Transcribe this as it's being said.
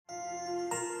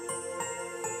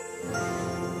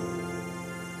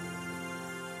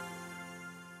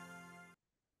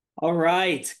All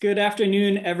right. Good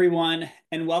afternoon, everyone,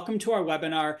 and welcome to our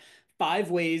webinar, 5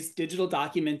 Ways Digital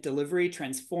Document Delivery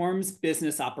Transforms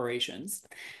Business Operations.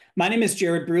 My name is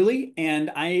Jared Bruley, and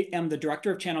I am the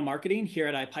Director of Channel Marketing here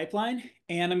at iPipeline,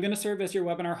 and I'm going to serve as your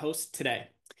webinar host today.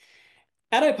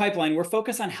 At iPipeline, we're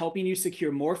focused on helping you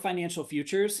secure more financial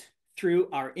futures through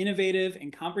our innovative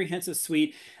and comprehensive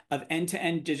suite of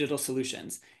end-to-end digital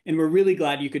solutions, and we're really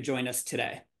glad you could join us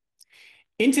today.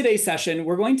 In today's session,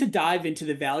 we're going to dive into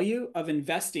the value of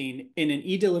investing in an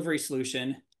e-delivery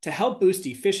solution to help boost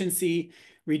efficiency,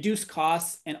 reduce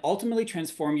costs, and ultimately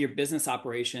transform your business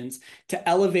operations to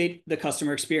elevate the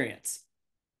customer experience.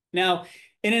 Now,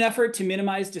 in an effort to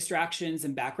minimize distractions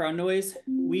and background noise,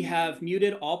 we have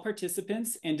muted all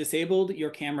participants and disabled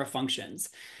your camera functions.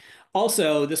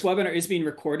 Also, this webinar is being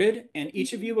recorded, and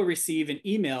each of you will receive an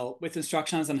email with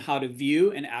instructions on how to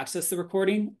view and access the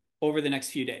recording over the next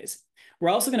few days. We're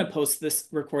also going to post this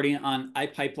recording on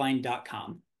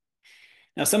ipipeline.com.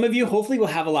 Now, some of you hopefully will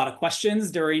have a lot of questions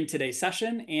during today's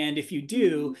session, and if you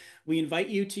do, we invite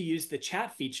you to use the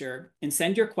chat feature and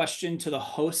send your question to the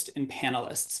host and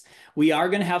panelists. We are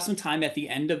going to have some time at the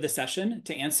end of the session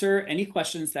to answer any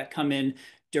questions that come in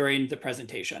during the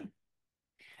presentation.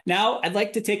 Now, I'd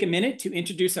like to take a minute to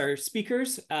introduce our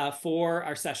speakers for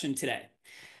our session today.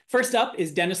 First up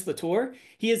is Dennis LaTour.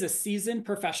 He is a seasoned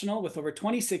professional with over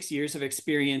 26 years of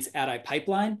experience at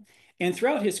iPipeline. And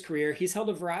throughout his career, he's held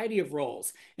a variety of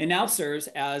roles and now serves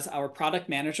as our product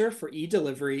manager for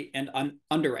e-delivery and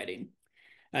underwriting.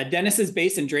 Dennis is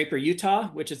based in Draper, Utah,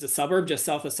 which is a suburb just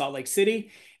south of Salt Lake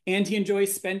City. And he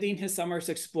enjoys spending his summers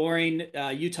exploring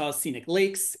Utah's scenic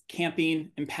lakes,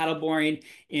 camping, and paddleboarding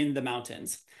in the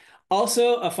mountains.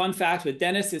 Also, a fun fact with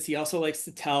Dennis is he also likes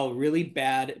to tell really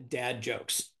bad dad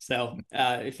jokes. So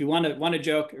if you want a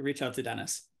joke, reach out to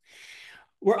Dennis.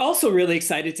 We're also really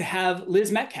excited to have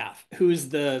Liz Metcalf, who's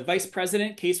the Vice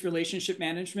President, Case Relationship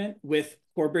Management with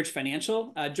Corebridge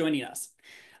Financial, joining us.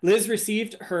 Liz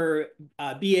received her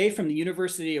BA from the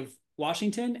University of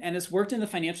Washington and has worked in the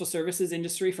financial services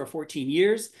industry for 14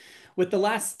 years, with the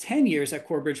last 10 years at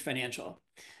Corebridge Financial.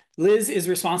 Liz is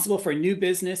responsible for new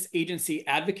business agency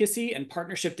advocacy and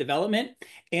partnership development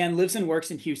and lives and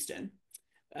works in Houston.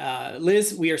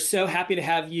 Liz, we are so happy to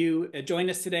have you join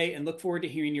us today and look forward to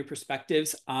hearing your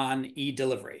perspectives on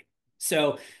e-delivery.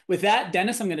 So with that,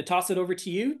 Dennis, I'm going to toss it over to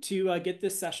you to get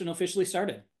this session officially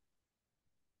started.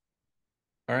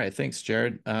 All right, thanks,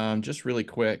 Jared. Just really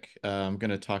quick, I'm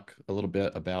going to talk a little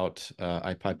bit about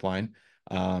iPipeline.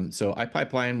 So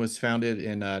iPipeline was founded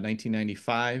in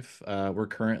 1995. We're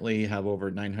currently have over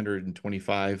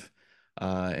 925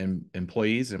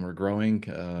 employees, and we're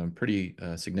growing pretty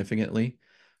significantly.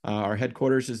 Our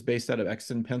headquarters is based out of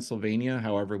Exton, Pennsylvania.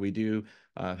 However, we do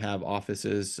have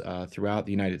offices throughout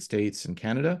the United States and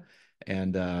Canada,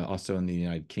 and also in the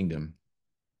United Kingdom.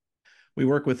 We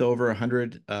work with over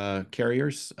 100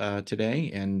 carriers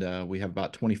today, and we have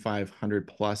about 2,500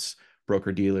 plus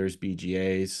broker dealers,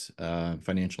 BGAs,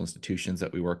 financial institutions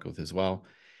that we work with as well.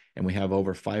 And we have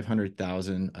over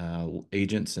 500,000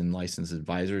 agents and licensed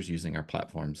advisors using our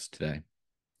platforms today.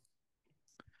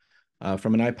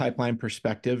 From an iPipeline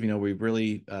perspective, we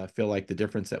really feel like the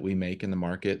difference that we make in the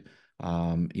market,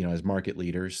 as market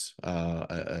leaders,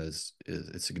 is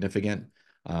significant.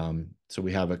 So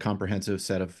we have a comprehensive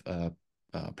set of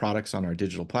products on our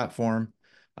digital platform.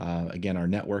 Again, our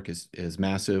network is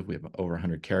massive. We have over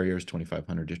 100 carriers,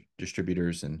 2,500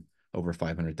 distributors, and over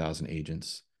 500,000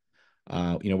 agents.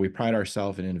 We pride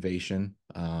ourselves in innovation.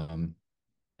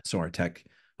 So our tech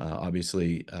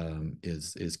obviously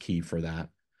is key for that.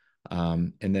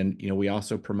 And then, we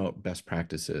also promote best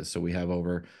practices. So we have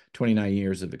over 29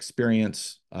 years of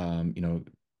experience,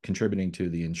 contributing to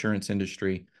the insurance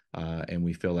industry. And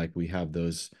we feel like we have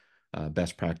those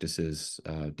best practices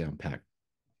down pat.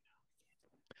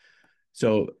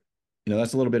 So,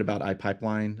 that's a little bit about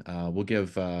iPipeline. We'll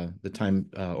give the time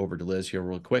over to Liz here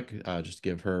real quick, just to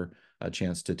give her a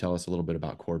chance to tell us a little bit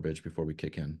about Corebridge before we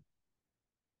kick in.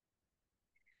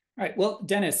 All right. Well,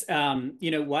 Dennis,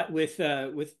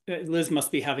 with Liz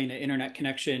must be having an internet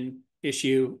connection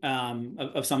issue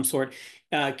of some sort.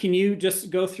 Can you just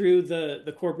go through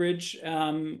the Corebridge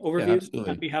overview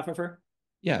on behalf of her?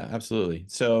 Yeah, absolutely.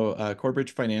 So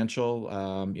Corebridge Financial,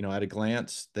 at a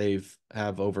glance,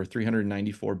 have over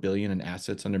 394 billion in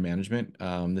assets under management.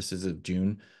 This is of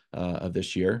June of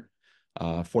this year.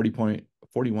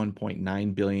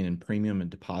 41.9 billion in premium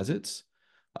and deposits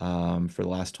for the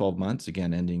last 12 months,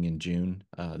 again ending in June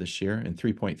this year, and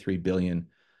 3.3 billion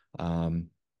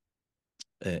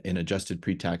in adjusted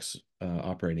pre-tax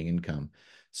operating income.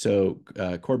 So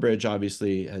Corebridge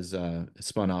obviously has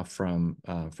spun off from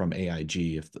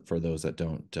AIG, for those that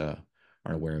aren't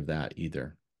aware of that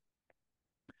either.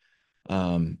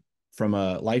 From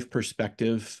a life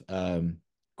perspective,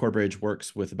 Corebridge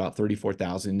works with about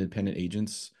 34,000 independent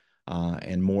agents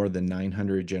and more than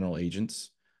 900 general agents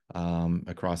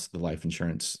across the life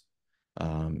insurance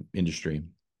industry.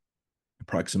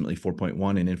 Approximately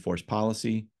 4.1 in in-force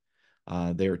policy.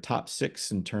 They are top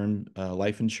 6 in term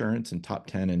life insurance and top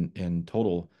 10 in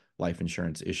total life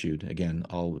insurance issued. Again,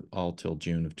 all till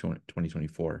June of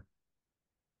 2024.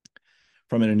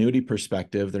 From an annuity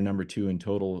perspective, they're number 2 in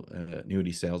total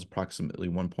annuity sales, approximately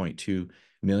 1.2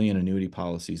 million annuity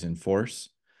policies in force,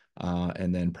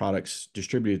 and then products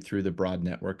distributed through the broad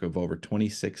network of over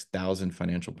 26,000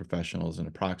 financial professionals and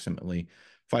approximately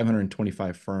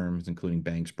 525 firms, including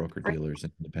banks, broker-dealers,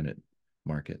 and independent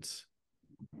markets.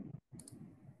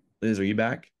 Liz, are you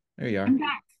back? There you are. I'm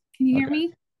back. Can you hear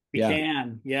me? We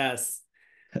can, yes.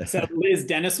 So Liz,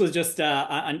 Dennis was just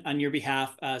on your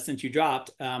behalf, since you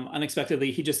dropped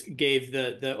unexpectedly. He just gave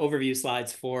the overview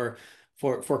slides for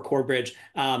Corebridge.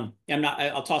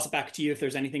 I'll toss it back to you if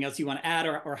there's anything else you want to add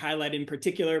or highlight in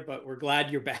particular, but we're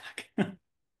glad you're back.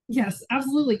 Yes,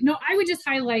 absolutely. No, I would just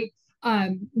highlight,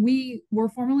 we were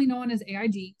formerly known as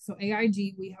AIG. So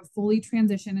AIG, we have fully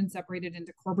transitioned and separated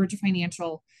into Corebridge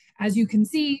Financial. As you can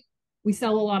see, we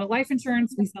sell a lot of life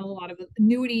insurance. We sell a lot of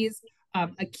annuities.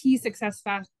 A key success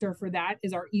factor for that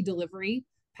is our e-delivery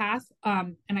path.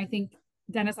 And I think,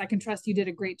 Dennis, I can trust you did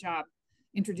a great job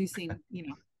introducing,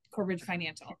 Corebridge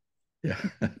Financial. Yeah,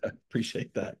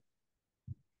 appreciate that.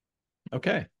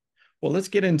 Okay. Well, let's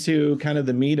get into kind of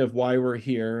the meat of why we're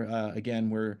here. Again,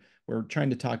 we're trying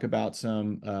to talk about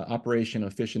some operation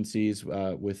efficiencies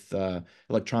with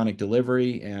electronic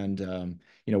delivery, and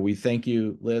we thank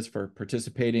you, Liz, for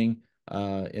participating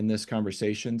in this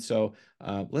conversation. So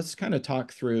let's kind of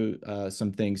talk through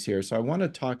some things here. So I want to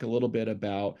talk a little bit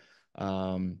about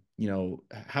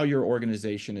how your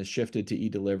organization has shifted to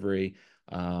e-delivery.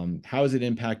 How has it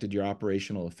impacted your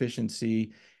operational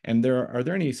efficiency? And are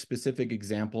there any specific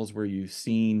examples where you've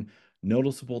seen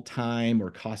noticeable time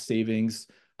or cost savings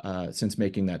since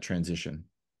making that transition?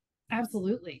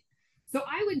 Absolutely. So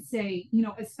I would say,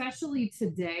 especially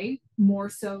today, more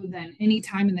so than any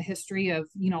time in the history of,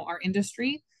 our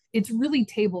industry, it's really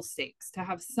table stakes to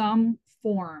have some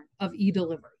form of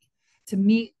e-delivery to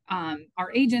meet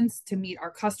our agents, to meet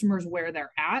our customers where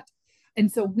they're at.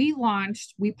 And so we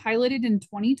piloted in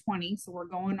 2020. So we're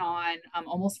going on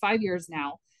almost 5 years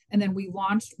now. And then we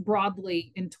launched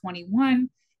broadly in 21.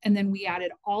 And then we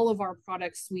added all of our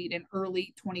product suite in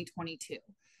early 2022.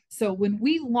 So when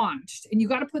we launched, and you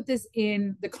got to put this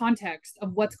in the context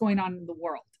of what's going on in the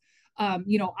world.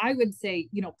 I would say,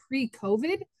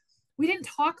 pre-COVID, we didn't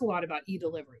talk a lot about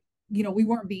e-delivery. We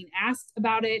weren't being asked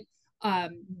about it.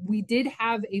 We did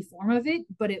have a form of it,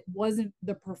 but it wasn't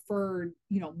the preferred,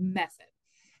 method.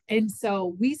 And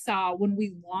so we saw when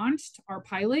we launched our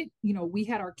pilot, we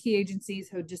had our key agencies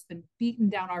who had just been beaten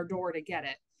down our door to get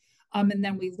it. And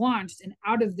then we launched, and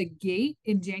out of the gate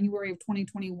in January of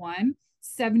 2021,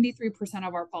 73%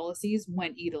 of our policies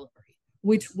went e-delivery,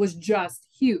 which was just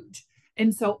huge.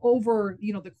 And so over,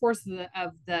 the course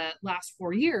of the last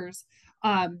 4 years,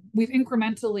 we've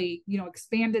incrementally,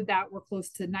 expanded that. We're close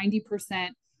to 90%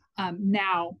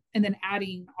 now, and then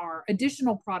adding our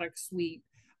additional product suite,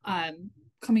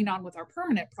 coming on with our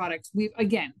permanent products. We've,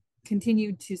 again,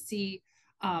 continued to see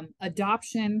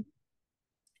adoption,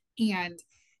 and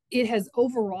it has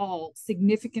overall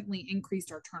significantly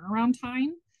increased our turnaround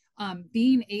time.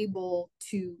 Being able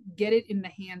to get it in the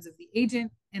hands of the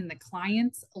agent and the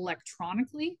clients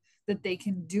electronically, that they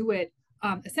can do it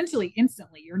essentially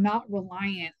instantly. You're not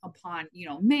reliant upon,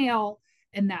 mail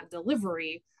and that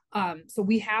delivery. So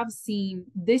we have seen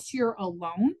this year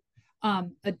alone a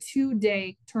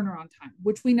 2-day turnaround time,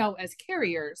 which we know as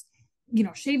carriers,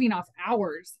 shaving off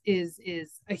hours is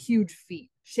a huge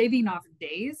feat. Shaving off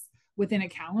days within a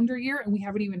calendar year, and we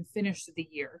haven't even finished the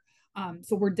year.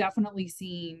 So we're definitely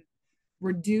seeing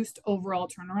reduced overall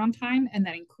turnaround time and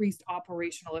that increased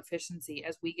operational efficiency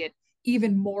as we get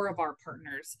even more of our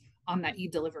partners on that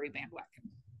e-delivery bandwagon.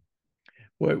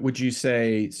 What would you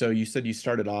say? So you said you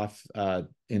started off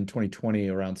in 2020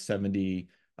 around 70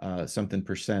 something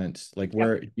percent. Like,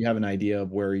 where do you have an idea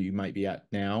of where you might be at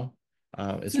now?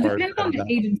 As So far it depends as on the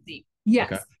agency.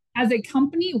 Yes. Okay. As a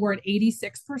company, we're at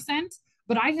 86%,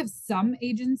 but I have some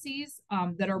agencies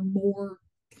that are more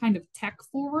kind of tech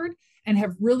forward and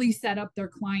have really set up their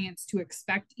clients to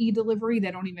expect e-delivery. They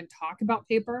don't even talk about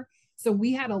paper. So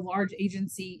we had a large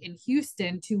agency in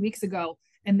Houston 2 weeks ago,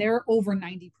 and they're over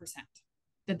 90%.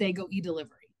 that they go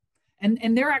e-delivery.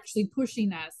 And they're actually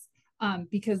pushing us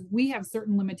because we have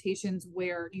certain limitations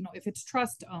where, you know, if it's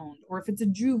trust owned or if it's a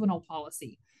juvenile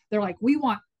policy, they're like, we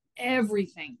want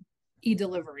everything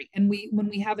e-delivery. And when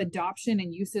we have adoption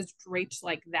and usage rates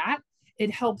like that,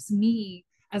 it helps me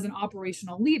as an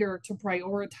operational leader to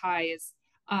prioritize,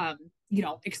 you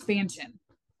know, expansion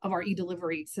of our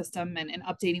e-delivery system and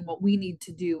updating what we need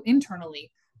to do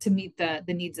internally to meet the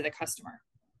needs of the customer.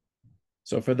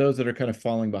 So for those that are kind of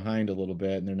falling behind a little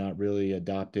bit and they're not really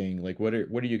adopting, like what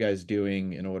are you guys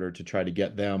doing in order to try to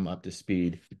get them up to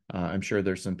speed? I'm sure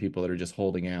there's some people that are just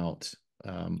holding out.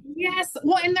 Yes,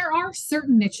 well, and there are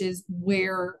certain niches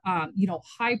where you know,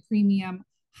 high premium,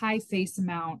 high face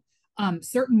amount,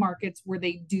 certain markets where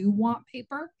they do want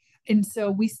paper. And so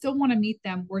we still want to meet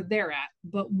them where they're at.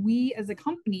 But we as a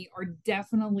company are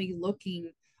definitely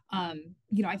looking,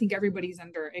 you know, I think everybody's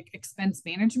under expense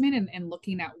management and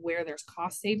looking at where there's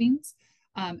cost savings.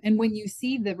 And when you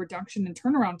see the reduction in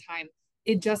turnaround time,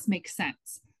 it just makes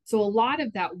sense. So a lot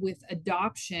of that with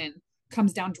adoption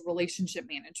comes down to relationship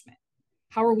management.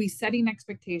 How are we setting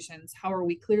expectations? How are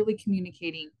we clearly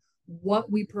communicating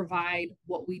what we provide,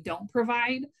 what we don't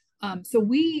provide? So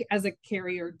we as a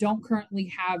carrier don't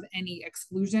currently have any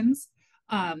exclusions,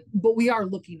 but we are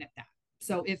looking at that.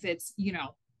 So if it's, you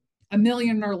know, $1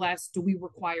 million or less, do we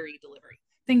require e-delivery?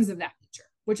 Things of that nature,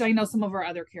 which I know some of our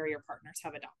other carrier partners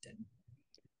have adopted.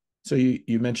 So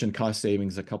you mentioned cost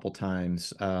savings a couple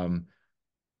times.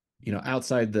 You know,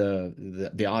 outside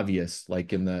the obvious,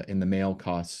 like in the mail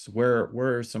costs, where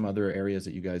are some other areas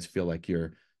that you guys feel like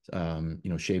you're you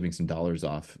know, shaving some dollars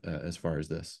off as far as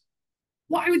this?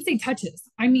 Well, I would say touches.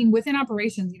 I mean, within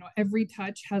operations, you know, every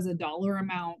touch has a dollar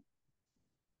amount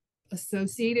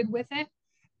associated with it.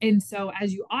 And so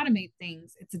as you automate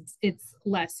things, it's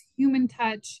less human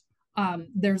touch.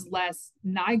 There's less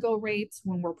NIGO rates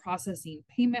when we're processing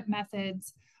payment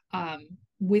methods.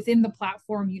 Within the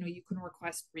platform, you know, you can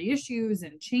request reissues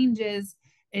and changes.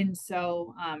 And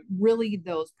so really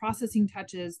those processing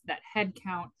touches, that head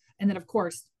count, and then of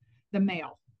course the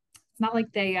mail. It's not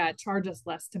like they charge us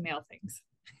less to mail things.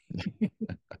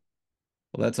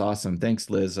 Well, that's awesome. Thanks,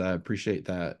 Liz. I appreciate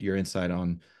that, your insight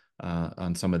on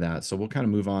some of that. So we'll kind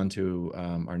of move on to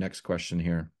our next question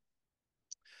here.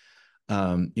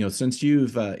 You know, since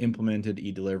you've implemented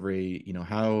e-delivery, you know,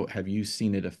 how have you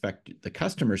seen it affect the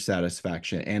customer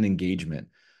satisfaction and engagement?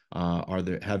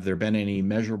 Have there been any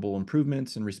measurable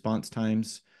improvements in response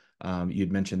times?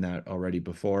 You'd mentioned that already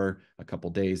before, a couple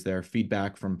days there.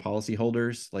 Feedback from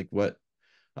policyholders, like what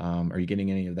are you getting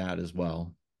any of that as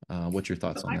well? What's your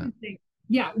thoughts on that? Say,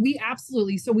 yeah, we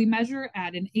absolutely. So we measure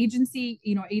at an agency,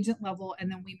 you know, agent level,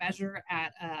 and then we measure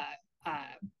at a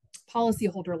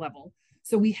policyholder level.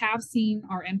 So we have seen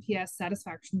our NPS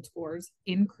satisfaction scores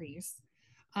increase.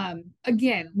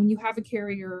 Again, when you have a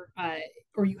carrier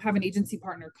or you have an agency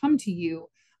partner come to you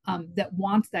that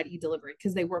wants that e-delivery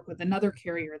because they work with another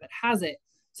carrier that has it.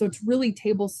 So it's really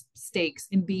table stakes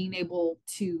in being able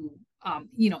to,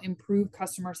 you know, improve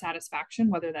customer satisfaction,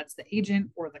 whether that's the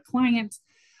agent or the client.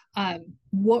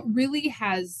 What really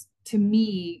has, to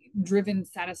me, driven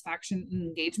satisfaction and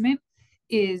engagement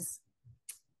is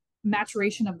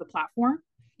maturation of the platform.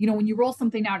 You know, when you roll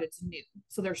something out, it's new.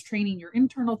 So there's training your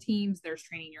internal teams, there's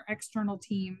training your external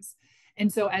teams.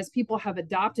 And so as people have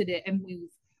adopted it and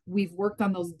we've worked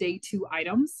on those day two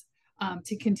items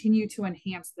to continue to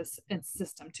enhance this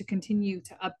system, to continue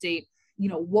to update, you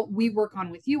know, what we work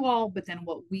on with you all, but then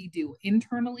what we do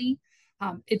internally.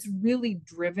 It's really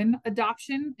driven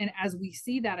adoption. And as we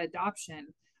see that adoption,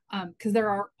 because there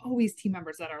are always team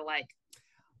members that are like,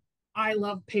 I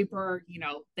love paper, you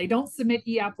know, they don't submit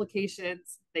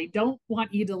e-applications, they don't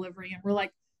want e-delivery. And we're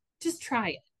like, just try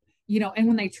it, you know, and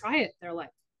when they try it, they're like,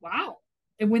 wow.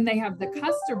 And when they have the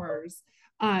customers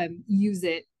use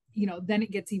it, you know, then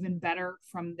it gets even better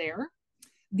from there.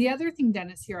 The other thing,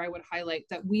 Dennis, here I would highlight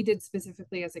that we did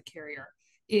specifically as a carrier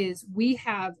is we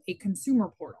have a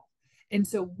consumer portal. And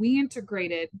so we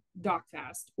integrated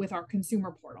DocFast with our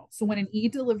consumer portal. So when an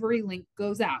e-delivery link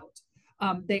goes out,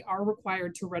 they are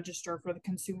required to register for the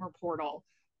consumer portal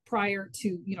prior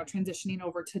to, you know, transitioning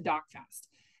over to DocFast.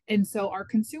 And so our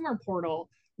consumer portal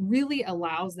really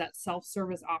allows that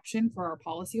self-service option for our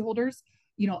policyholders,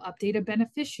 you know, update a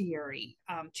beneficiary,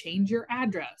 change your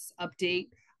address, update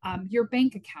your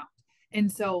bank account.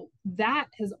 And so that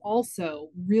has also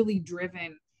really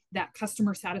driven that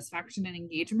customer satisfaction and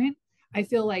engagement. I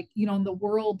feel like, you know, in the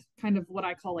world, kind of what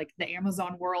I call like the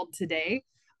Amazon world today,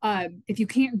 if you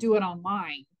can't do it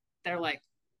online, they're like,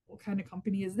 what kind of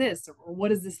company is this? Or what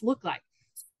does this look like?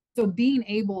 So being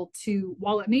able to,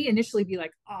 while it may initially be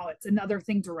like, oh, it's another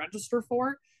thing to register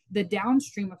for, the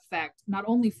downstream effect, not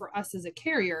only for us as a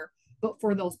carrier, but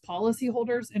for those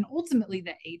policyholders and ultimately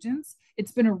the agents,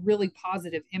 it's been a really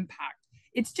positive impact.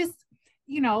 It's just,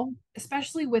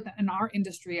 especially within our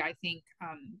industry, I think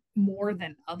more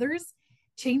than others,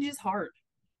 change is hard.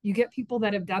 You get people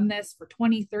that have done this for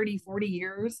 20, 30, 40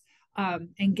 years,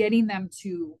 and getting them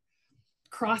to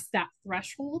cross that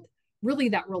threshold, really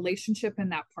that relationship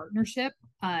and that partnership,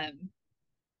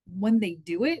 when they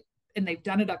do it and they've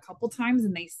done it a couple times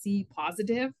and they see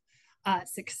positive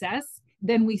success,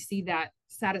 then we see that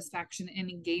satisfaction and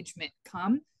engagement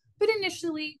come. But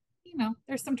initially,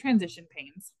 there's some transition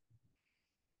pains.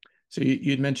 So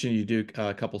you'd mentioned you do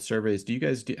a couple surveys. Do you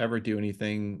guys ever do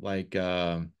anything like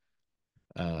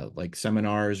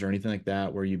seminars or anything like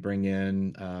that, where you bring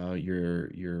in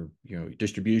your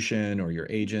distribution or your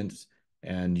agents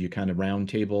and you kind of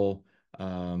roundtable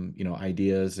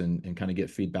ideas and kind of get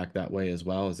feedback that way as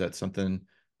well? Is that something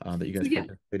that you guys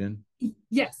participate in?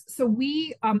 Yes. So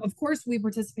we, of course, we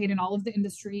participate in all of the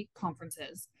industry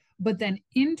conferences, but then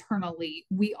internally,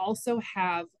 we also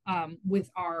have,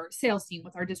 with our sales team,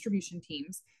 with our distribution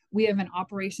teams, we have an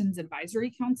operations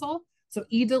advisory council. So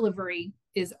e-delivery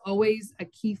is always a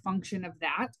key function of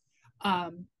that.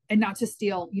 And not to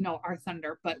steal, our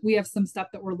thunder, but we have some stuff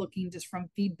that we're looking just from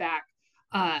feedback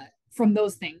from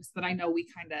those things that I know we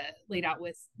kind of laid out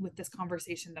with this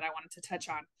conversation that I wanted to touch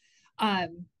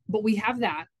on. But we have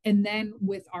that. And then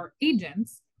with our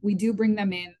agents, we do bring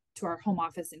them in to our home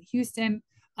office in Houston.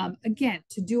 Again,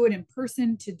 to do it in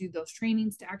person, to do those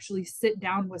trainings, to actually sit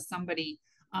down with somebody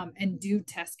and do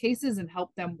test cases and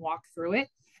help them walk through it.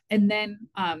 And then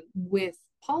with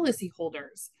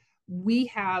policyholders, we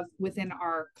have within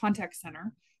our contact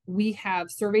center, we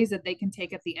have surveys that they can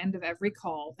take at the end of every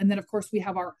call. And then, of course, we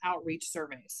have our outreach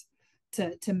surveys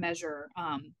to measure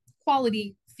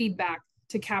quality feedback,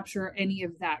 to capture any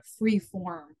of that free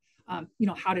form,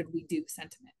 how did we do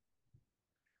sentiment.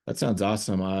 That sounds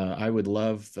awesome. I would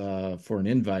love for an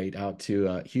invite out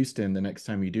to Houston the next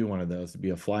time you do one of those, to be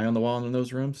a fly on the wall in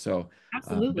those rooms. So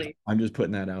absolutely, I'm just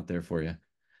putting that out there for you.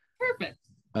 Perfect.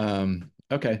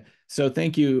 Okay. So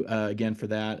thank you again for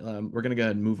that. We're going to go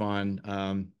ahead and move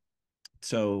on.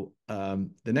 So the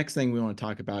next thing we want to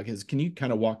talk about is, can you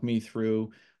kind of walk me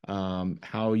through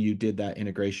how you did that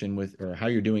integration with, or how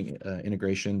you're doing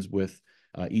integrations with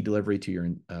e-delivery to your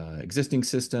existing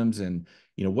systems, and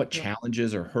what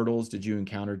challenges or hurdles did you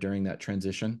encounter during that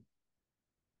transition?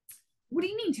 What do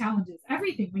you mean challenges?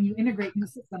 Everything when you integrate new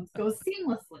systems goes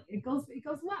seamlessly. It goes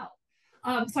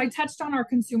well. So I touched on our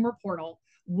consumer portal,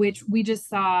 which we just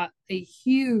saw a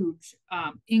huge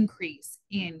increase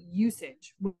in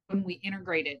usage when we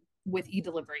integrated with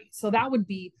e-delivery. So that would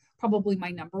be probably my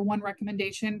number one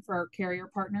recommendation for our carrier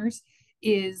partners,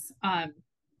 is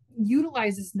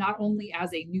utilize this not only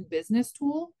as a new business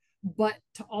tool, but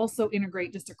to also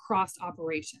integrate just across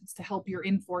operations to help your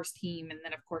in-force team and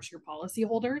then, of course, your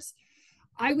policyholders.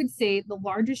 I would say the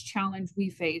largest challenge we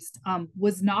faced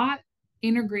was not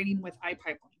integrating with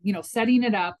iPipeline, setting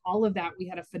it up, all of that. We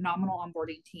had a phenomenal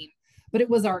onboarding team, but it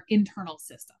was our internal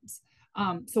systems.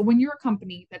 So when you're a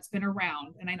company that's been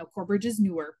around, and I know Corebridge is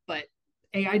newer, but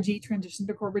AIG transitioned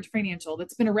to Corebridge Financial,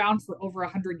 that's been around for over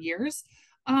 100 years,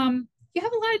 you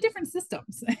have a lot of different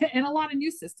systems and a lot of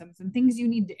new systems and things you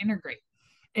need to integrate.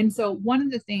 And so one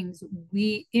of the things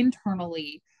we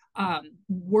internally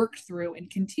worked through and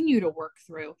continue to work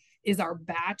through is our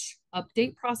batch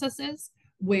update processes,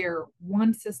 where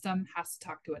one system has to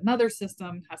talk to another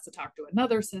system,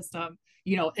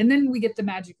 and then we get the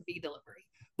magic of e-delivery.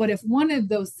 But if one of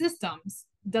those systems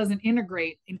doesn't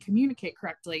integrate and communicate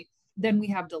correctly, then we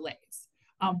have delays.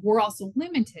 We're also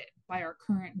limited by our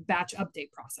current batch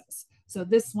update process. So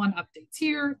this one updates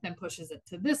here, then pushes it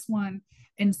to this one.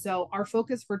 And so our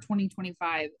focus for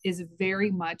 2025 is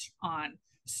very much on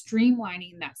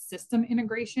streamlining that system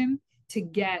integration to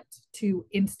get to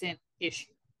instant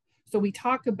issue. So we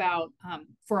talk about,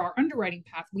 for our underwriting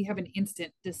path, we have an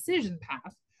instant decision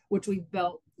path, which we've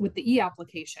built with the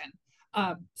e-application.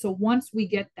 So once we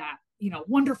get that,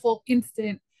 wonderful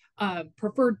instant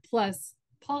preferred plus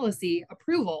policy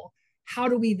approval, how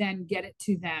do we then get it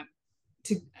to them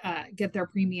to get their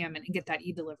premium and get that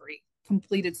e-delivery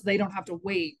completed, so they don't have to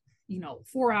wait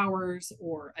 4 hours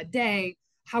or a day?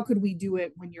 How could we do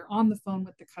it when you're on the phone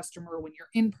with the customer, when you're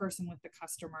in person with the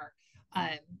customer,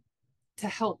 to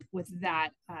help with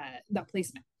that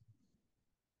placement?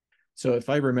 So if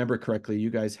I remember correctly, you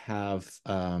guys have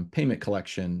payment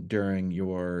collection during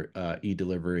your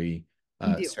e-delivery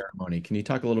ceremony. Can you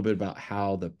talk a little bit about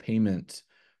how the payment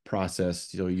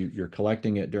process, you're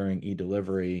collecting it during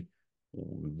e-delivery?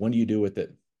 When do you do with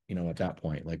it, at that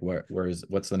point? Like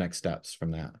what's the next steps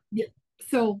from that? Yeah.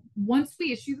 So once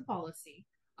we issue the policy,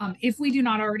 if we do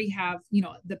not already have,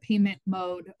 the payment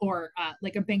mode or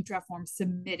like a bank draft form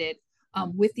submitted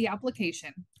with the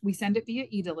application, we send it via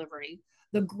e-delivery.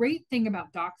 The great thing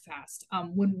about DocFast,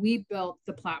 when we built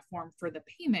the platform for the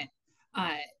payment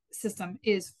system,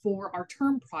 is for our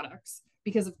term products,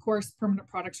 because of course permanent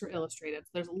products are illustrated. So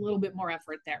there's a little bit more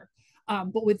effort there.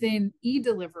 But within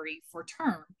e-delivery for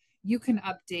term, you can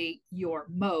update your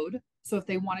mode. So if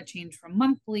they want to change from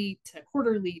monthly to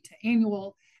quarterly to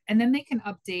annual, and then they can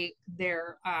update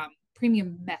their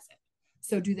premium method.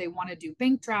 So do they want to do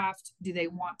bank draft? Do they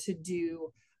want to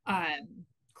do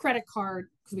credit card?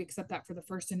 Because we accept that for the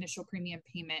first initial premium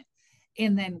payment.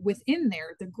 And then within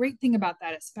there, the great thing about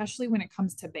that, especially when it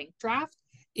comes to bank draft,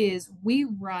 is we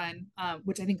run,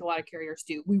 which I think a lot of carriers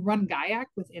do, we run GIAC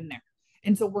within there.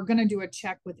 And so we're going to do a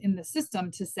check within the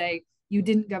system to say, you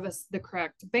didn't give us the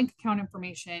correct bank account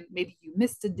information. Maybe you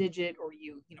missed a digit or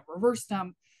you reversed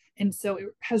them. And so it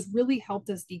has really helped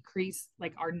us decrease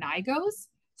like our NIGOs.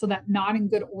 So that not in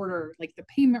good order, like the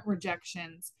payment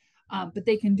rejections, but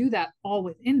they can do that all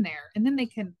within there. And then they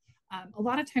can, a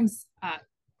lot of times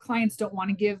clients don't want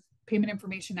to give payment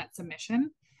information at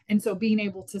submission. And so being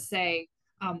able to say,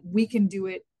 we can do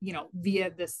it,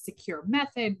 via this secure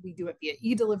method, we do it via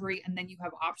e-delivery, and then you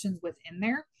have options within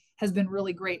there, has been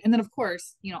really great. And then of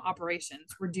course,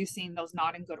 operations, reducing those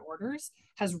not in good orders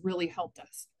has really helped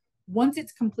us. Once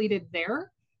it's completed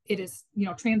there, it is,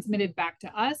 transmitted back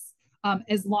to us.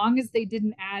 As long as they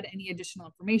didn't add any additional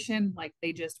information, like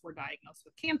they just were diagnosed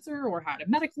with cancer or had a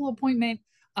medical appointment,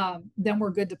 then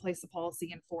we're good to place the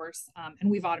policy in force.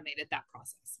 And we've automated that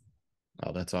process.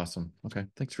 Oh, that's awesome. Okay.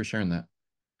 Thanks for sharing that.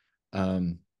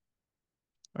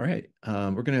 All right.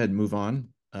 We're going to head and move on.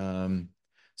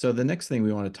 So the next thing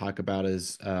we want to talk about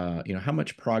is, how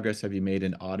much progress have you made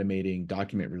in automating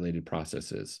document-related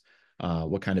processes?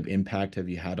 What kind of impact have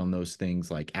you had on those things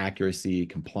like accuracy,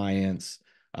 compliance,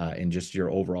 and just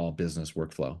your overall business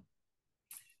workflow?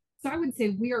 So I would say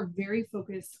we are very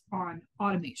focused on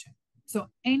automation. So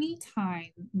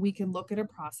anytime we can look at a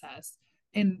process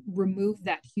and remove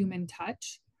that human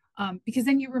touch, because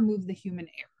then you remove the human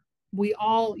error. We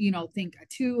all, think a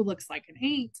 2 looks like an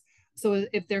 8. So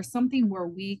if there's something where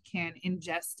we can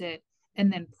ingest it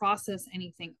and then process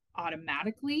anything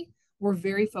automatically, we're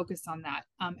very focused on that.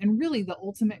 And really the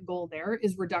ultimate goal there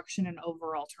is reduction in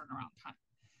overall turnaround time.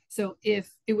 So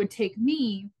if it would take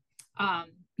me,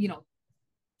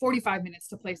 45 minutes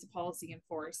to place a policy in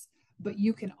force, but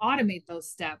you can automate those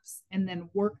steps and then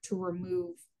work to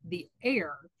remove the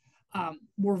error,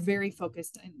 we're very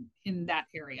focused in that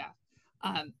area.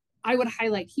 I would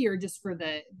highlight here, just for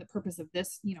the purpose of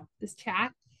this, this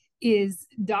chat, is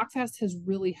DocFast has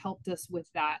really helped us with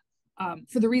that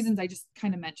for the reasons I just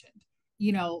kind of mentioned.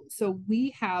 So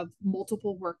we have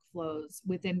multiple workflows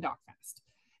within DocFast.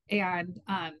 And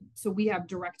so we have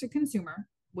direct to consumer,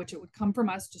 which it would come from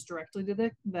us just directly to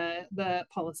the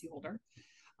policyholder.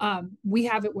 We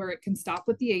have it where it can stop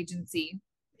with the agency,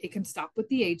 it can stop with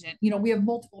the agent. We have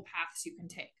multiple paths you can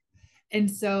take. And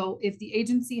so if the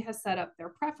agency has set up their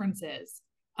preferences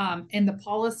and the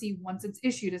policy, once it's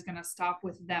issued, is going to stop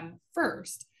with them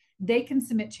first, they can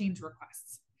submit change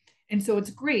requests. And so it's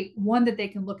great, one, that they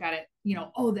can look at it,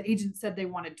 the agent said they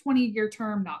wanted 20-year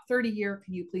term, not 30-year.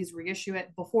 Can you please reissue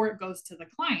it before it goes to the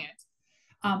client?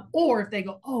 Or if they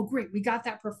go, oh, great, we got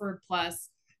that preferred plus,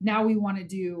 now we want to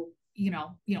do,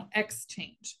 X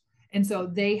change. And so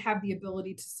they have the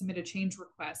ability to submit a change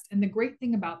request. And the great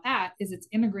thing about that is it's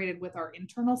integrated with our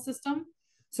internal system.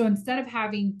 So instead of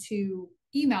having to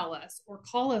email us or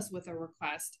call us with a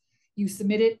request, you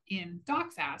submit it in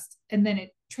DocFast, and then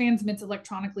it transmits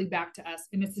electronically back to us,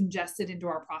 and it's ingested into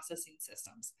our processing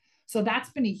systems. So that's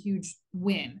been a huge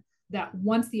win, that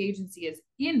once the agency is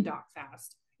in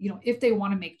DocFast, if they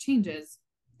want to make changes,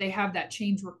 they have that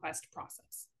change request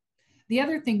process. The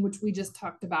other thing, which we just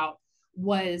talked about,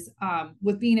 was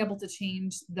with being able to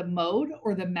change the mode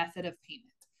or the method of payment.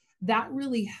 That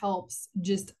really helps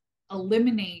just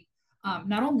eliminate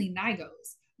not only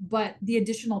NIGOs, but the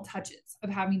additional touches of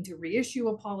having to reissue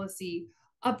a policy,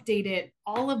 update it.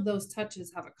 All of those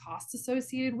touches have a cost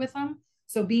associated with them.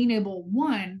 So being able,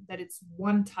 one, that it's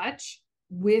one touch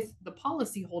with the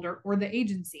policyholder or the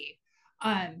agency,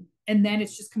 and then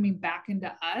it's just coming back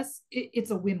into us,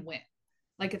 it's a win-win.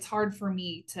 Like, it's hard for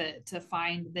me to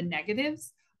find the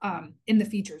negatives in the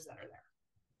features that are there.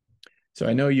 So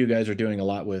I know you guys are doing a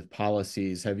lot with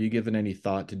policies. Have you given any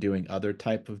thought to doing other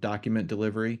type of document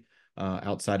delivery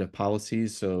outside of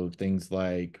policies? So things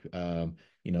like,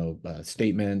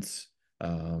 statements,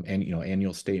 and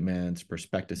annual statements,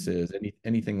 prospectuses,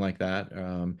 anything like that.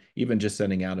 Even just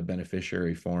sending out a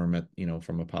beneficiary form at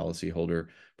from a policyholder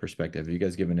perspective. Have you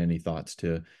guys given any thoughts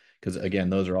to? Because again,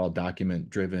 those are all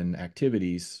document-driven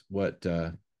activities. What's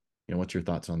your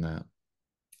thoughts on that?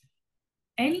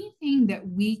 Anything that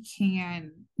we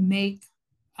can make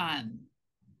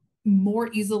more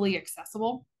easily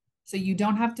accessible, so you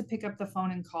don't have to pick up the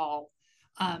phone and call,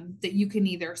 that you can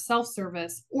either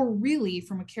self-service or really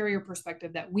from a carrier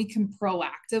perspective that we can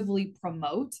proactively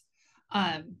promote.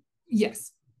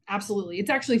 Yes, absolutely. It's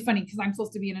actually funny because I'm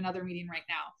supposed to be in another meeting right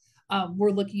now.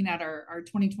 We're looking at our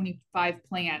 2025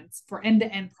 plans for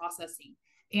end-to-end processing.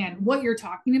 And what you're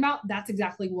talking about, that's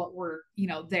exactly what we're,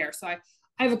 there. So I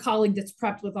have a colleague that's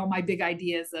prepped with all my big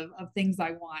ideas of things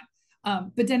I want.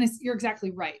 But Dennis, you're exactly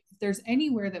right. If there's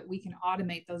anywhere that we can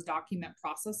automate those document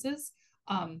processes,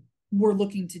 we're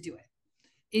looking to do it.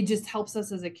 It just helps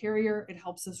us as a carrier. It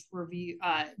helps us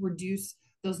reduce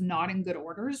those not in good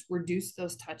orders, reduce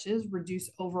those touches, reduce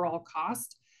overall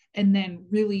cost, and then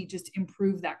really just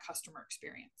improve that customer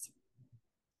experience.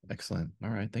 Excellent. All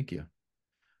right. Thank you.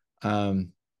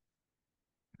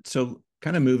 So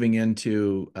kind of moving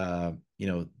into,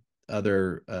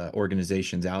 other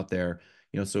organizations out there,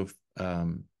 so,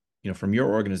 from your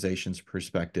organization's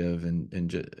perspective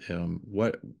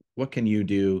what can you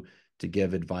do to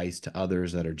give advice to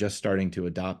others that are just starting to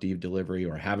adopt e-delivery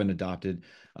or haven't adopted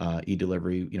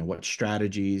e-delivery? What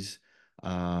strategies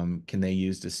can they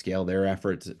use to scale their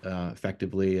efforts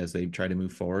effectively as they try to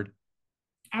move forward?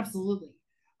 Absolutely.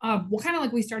 Well, kind of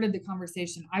like we started the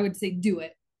conversation, I would say do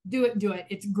it.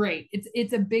 It's great.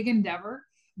 It's a big endeavor,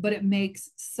 but it makes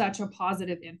such a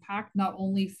positive impact, not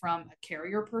only from a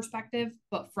carrier perspective,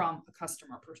 but from a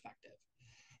customer perspective.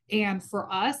 And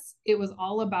for us, it was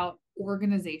all about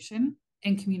organization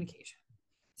and communication.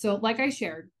 So, like I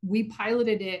shared, we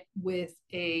piloted it with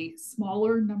a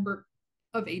smaller number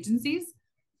of agencies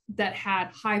that had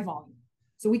high volume.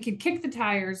 So we could kick the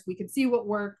tires, we could see what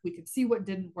worked, we could see what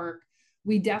didn't work.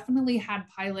 We definitely had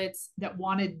pilots that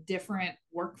wanted different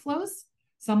workflows,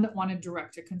 some that wanted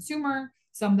direct to consumer,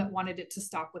 some that wanted it to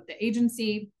stop with the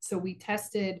agency. So we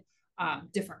tested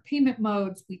different payment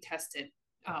modes, we tested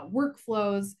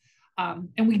workflows,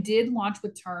 and we did launch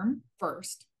with term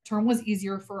first. Term was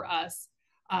easier for us.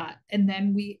 And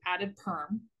then we added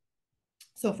perm.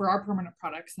 So for our permanent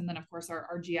products, and then of course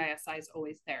our GISI is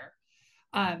always there.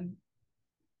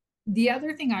 The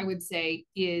other thing I would say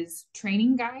is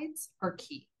training guides are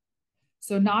key.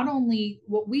 So not only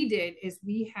what we did is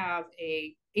we have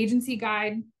a agency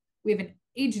guide, we have an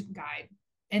agent guide,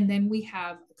 and then we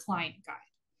have a client guide.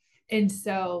 And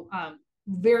so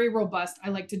very robust. I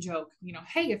like to joke,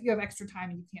 hey, if you have extra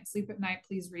time and you can't sleep at night,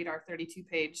 please read our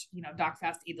 32-page,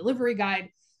 DocFast e-delivery guide,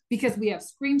 because we have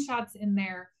screenshots in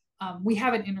there. We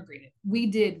have it integrated. We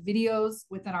did videos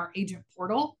within our agent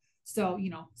portal. So,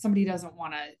 somebody doesn't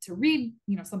want to read,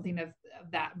 something of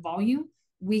that volume.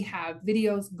 We have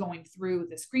videos going through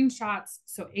the screenshots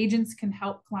so agents can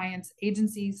help clients,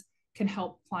 agencies can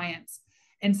help clients.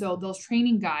 And so those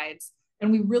training guides,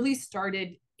 and we really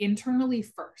started internally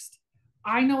first.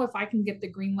 I know if I can get the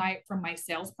green light from my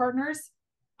sales partners,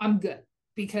 I'm good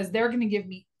because they're going to give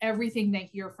me everything they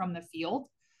hear from the field.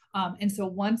 And so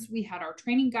once we had our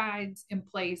training guides in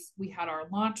place, we had our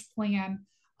launch plan,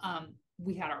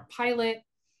 we had our pilot,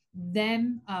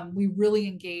 then we really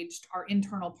engaged our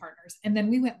internal partners, and then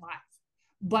we went live.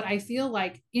 But I feel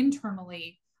like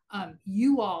internally,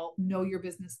 you all know your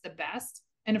business the best.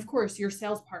 And of course, your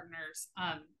sales partners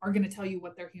are going to tell you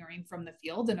what they're hearing from the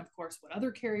field and, of course, what other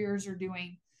carriers are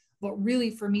doing. But really,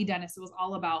 for me, Dennis, it was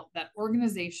all about that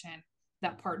organization,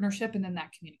 that partnership, and then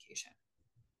that communication.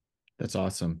 That's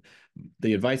awesome.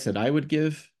 The advice that I would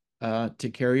give to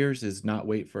carriers is not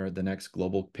wait for the next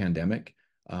global pandemic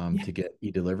to get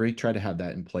e-delivery. Try to have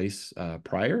that in place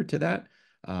prior to that.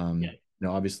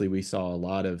 Obviously, we saw a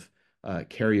lot of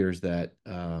carriers that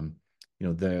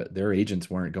their agents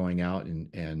weren't going out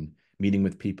and meeting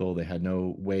with people. They had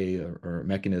no way or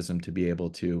mechanism to be able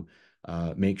to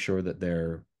make sure that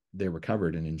they were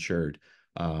covered and insured.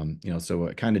 So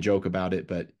I kind of joke about it,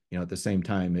 but at the same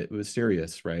time, it was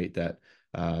serious, right? That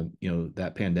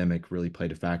that pandemic really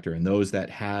played a factor, and those that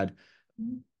had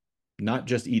not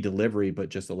just e-delivery, but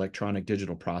just electronic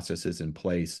digital processes in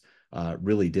place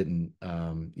really didn't,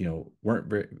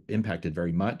 weren't impacted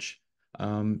very much,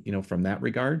 from that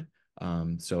regard.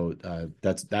 So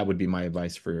that would be my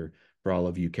advice for all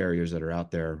of you carriers that are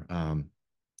out there,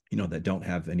 that don't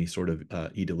have any sort of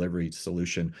e-delivery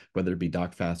solution, whether it be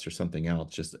DocFast or something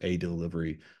else, just a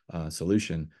delivery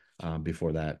solution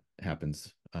before that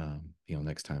happens,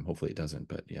 next time. Hopefully it doesn't,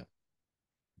 but yeah.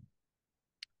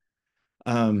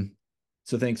 Um,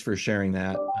 so thanks for sharing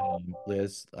that,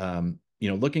 Liz.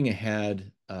 Looking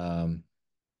ahead,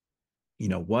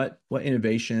 what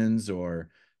innovations or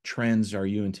trends are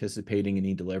you anticipating in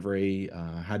e-delivery?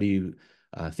 How do you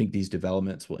think these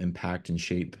developments will impact and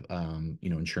shape,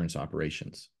 insurance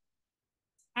operations?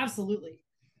 Absolutely.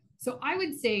 So I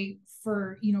would say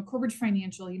for, Corebridge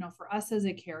Financial, for us as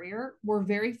a carrier, we're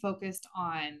very focused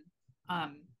on,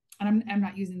 and I'm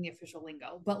not using the official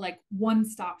lingo, but like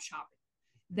one-stop shopping.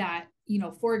 That,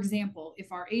 for example,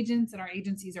 if our agents and our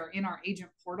agencies are in our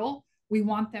agent portal, we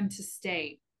want them to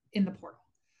stay in the portal.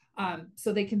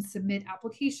 So they can submit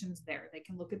applications there. They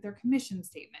can look at their commission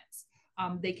statements.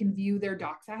 They can view their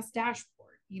DocFast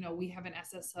dashboard. We have an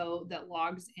SSO that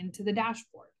logs into the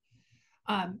dashboard.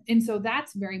 And so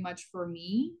that's very much for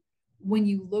me when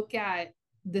you look at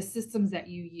the systems that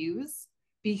you use,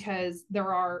 because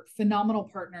there are phenomenal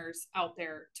partners out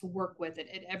there to work with it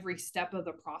at every step of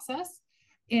the process.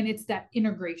 And it's that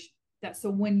integration that so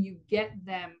when you get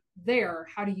them there,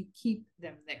 how do you keep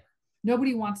them there?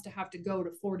 Nobody wants to have to go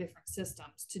to 4 different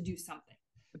systems to do something.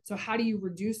 So how do you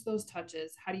reduce those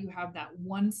touches? How do you have that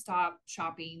one-stop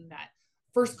shopping, that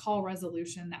first call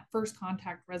resolution, that first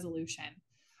contact resolution?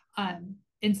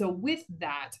 And so with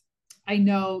that, I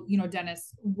know,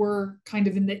 Dennis, we're kind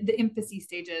of in the infancy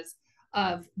stages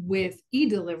of with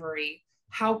e-delivery.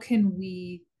 How can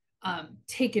we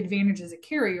take advantage as a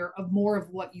carrier of more of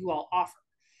what you all offer?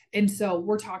 And so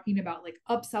we're talking about like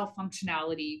upsell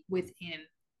functionality within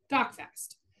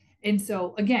DocFast. And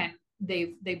so again,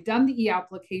 they've done the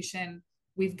e-application.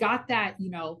 We've got that,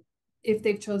 if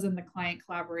they've chosen the client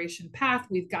collaboration path,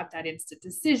 we've got that instant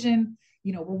decision.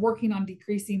 We're working on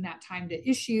decreasing that time to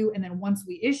issue. And then once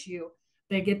we issue,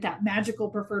 they get that magical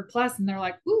preferred plus and they're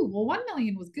like, ooh, well, 1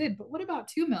 million was good, but what about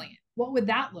 2 million? What would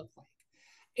that look like?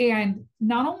 And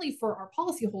not only for our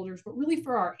policyholders, but really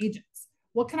for our agents.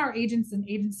 What can our agents and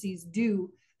agencies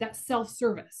do that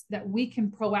self-service that we can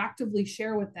proactively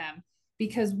share with them?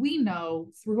 Because we know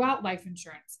throughout life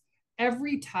insurance,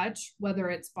 every touch, whether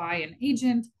it's by an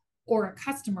agent or a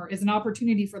customer, is an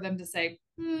opportunity for them to say,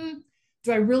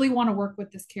 do I really want to work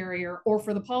with this carrier? Or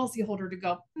for the policyholder to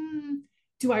go,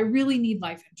 do I really need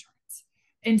life insurance?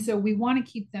 And so we want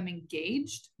to keep them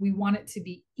engaged. We want it to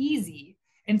be easy.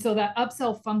 And so that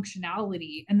upsell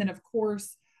functionality, and then of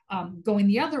course, going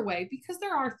the other way, because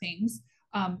there are things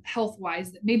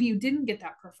health-wise that maybe you didn't get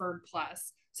that preferred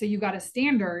plus. So you got a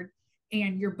standard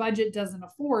and your budget doesn't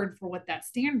afford for what that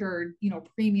standard,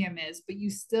 premium is, but you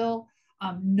still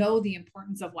know the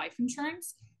importance of life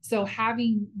insurance. So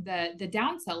having the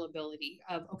downsell ability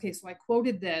of, okay, so I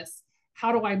quoted this,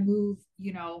 how do I move,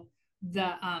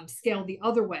 the scale the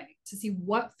other way to see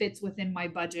what fits within my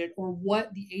budget or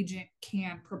what the agent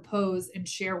can propose and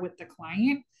share with the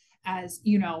client as,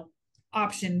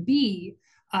 option B,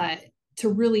 to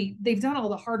really, they've done all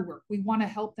the hard work. We want to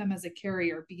help them as a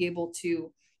carrier be able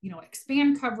to,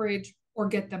 expand coverage or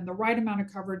get them the right amount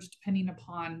of coverage depending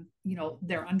upon,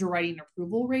 their underwriting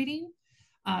approval rating.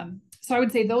 So I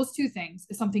would say those 2 things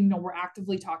is something we're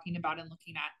actively talking about and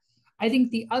looking at. I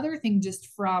think the other thing, just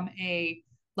from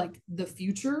the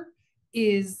future,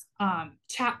 is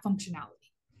chat functionality.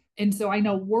 And so I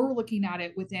know we're looking at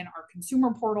it within our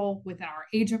consumer portal, within our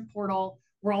agent portal.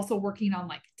 We're also working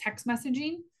on text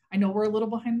messaging. I know we're a little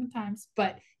behind the times,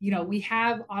 but we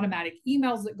have automatic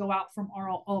emails that go out from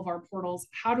all of our portals.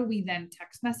 How do we then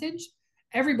text message?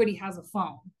 Everybody has a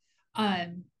phone.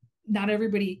 Not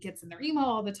everybody gets in their email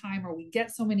all the time, or we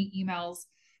get so many emails.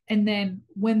 And then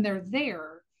when they're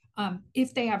there,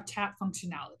 if they have chat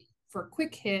functionality for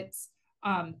quick hits,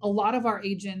 a lot of our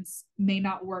agents may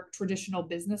not work traditional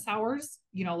business hours,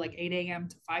 8 a.m.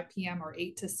 to 5 p.m. or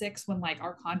 8 to 6 when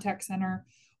our contact center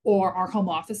or our home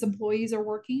office employees are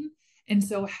working. And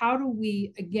so how do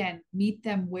we, again, meet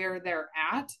them where they're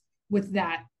at with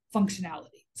that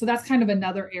functionality? So that's kind of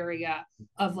another area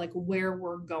of where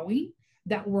we're going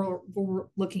that we're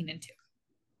looking into.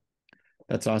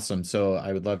 That's awesome. So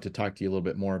I would love to talk to you a little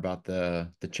bit more about the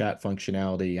chat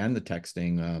functionality and the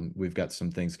texting. We've got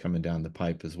some things coming down the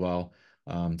pipe as well.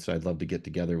 So I'd love to get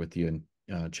together with you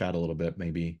and chat a little bit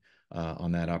maybe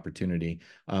on that opportunity.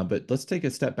 But let's take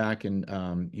a step back, and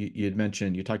you had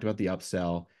mentioned, you talked about the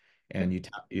upsell, and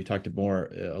you talked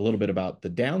a little bit about the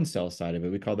downsell side of it.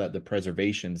 We call that the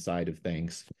preservation side of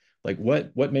things.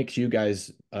 What makes you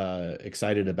guys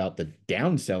excited about the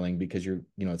downselling? Because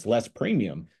it's less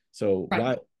premium. So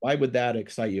Right. why would that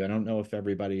excite you? I don't know if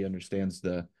everybody understands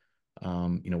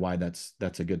why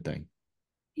that's a good thing.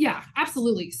 Yeah,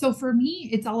 absolutely. So for me,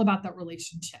 it's all about that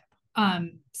relationship.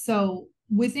 So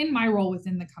within my role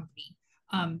within the company,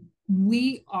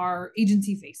 we are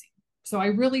agency facing. So I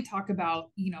really talk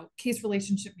about, case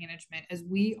relationship management as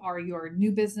we are your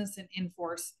new business and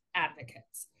in-force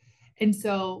advocates. And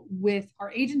so with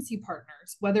our agency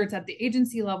partners, whether it's at the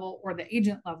agency level or the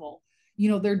agent level,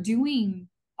 they're doing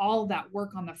all that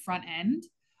work on the front end.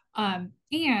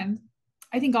 And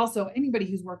I think also anybody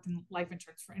who's worked in life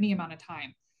insurance for any amount of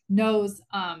time knows,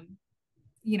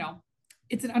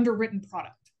 it's an underwritten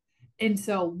product. And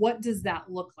so what does that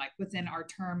look like within our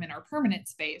term and our permanent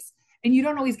space? And you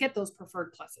don't always get those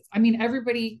preferred pluses. I mean,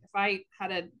 everybody, if I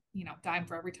had a, dime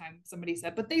for every time somebody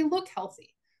said, but they look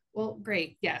healthy. Well,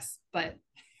 great. Yes. But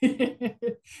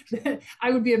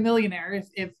I would be a millionaire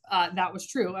if that was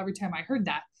true every time I heard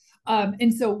that.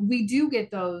 And so we do get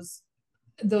those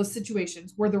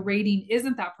situations where the rating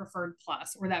isn't that preferred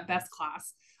plus or that best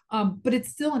class, but it's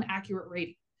still an accurate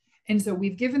rating. And so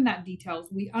we've given that details.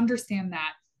 We understand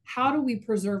that. How do we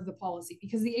preserve the policy?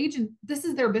 Because the agent, this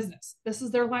is their business. This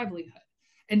is their livelihood.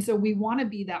 And so we want to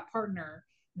be that partner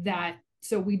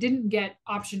so we didn't get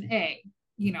option A,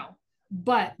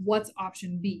 but what's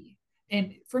option B?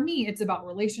 And for me, it's about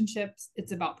relationships.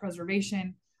 It's about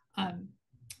preservation.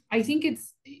 I think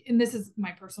and this is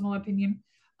my personal opinion,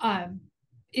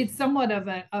 it's somewhat of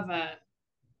a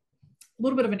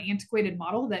little bit of an antiquated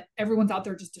model that everyone's out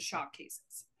there just to shop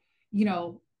cases.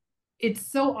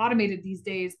 It's so automated these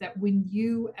days that when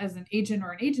you as an agent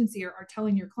or an agency are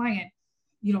telling your client,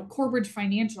 Corebridge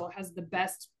Financial has the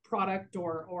best product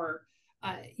or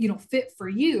fit for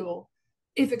you,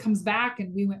 if it comes back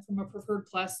and we went from a preferred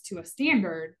plus to a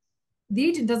standard, the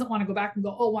agent doesn't want to go back and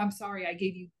go, oh, I'm sorry, I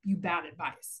gave you bad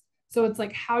advice. So it's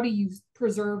like, how do you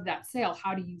preserve that sale?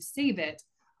 How do you save it?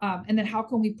 And then how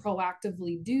can we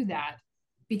proactively do that?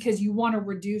 Because you want to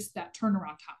reduce that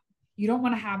turnaround time. You don't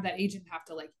want to have that agent have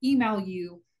to email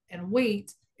you and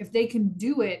wait. If they can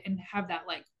do it and have that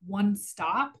one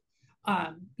stop,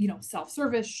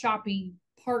 self-service, shopping,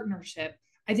 partnership,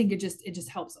 I think it just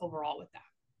helps overall with that.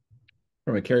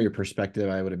 From a carrier perspective,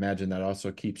 I would imagine that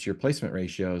also keeps your placement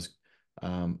ratios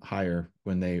higher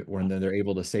when they're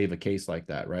able to save a case like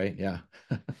that, right? Yeah.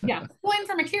 Yeah. Well, and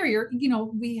from a carrier,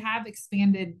 we have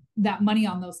expanded that money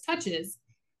on those touches.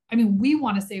 I mean, we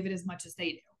want to save it as much as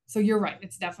they do. So you're right.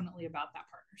 It's definitely about that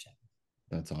partnership.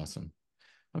 That's awesome.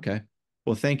 Okay.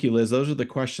 Well, thank you, Liz. Those are the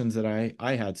questions that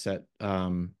I had set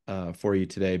for you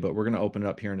today, but we're going to open it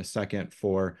up here in a second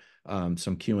for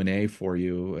some Q&A for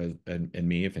you and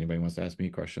me, if anybody wants to ask me a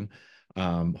question.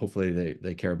 Hopefully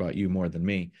they care about you more than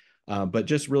me. But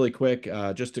just really quick,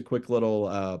 just a quick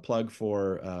little plug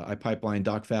for iPipeline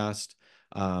DocFast.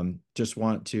 Just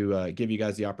want to give you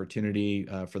guys the opportunity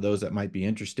for those that might be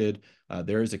interested.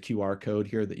 There is a QR code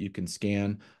here that you can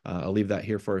scan. I'll leave that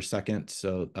here for a second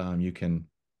so you can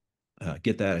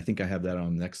get that. I think I have that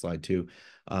on the next slide too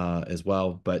as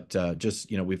well. But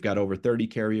just, we've got over 30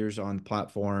 carriers on the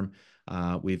platform.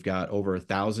 We've got over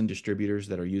 1,000 distributors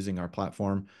that are using our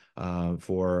platform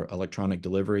for electronic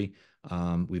delivery.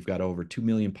 We've got over 2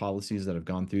 million policies that have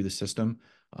gone through the system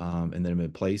and then have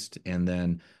been placed. And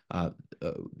then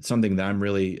something that I'm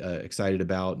really excited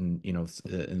about,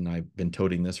 and I've been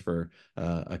toting this for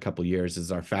a couple of years,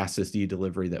 is our fastest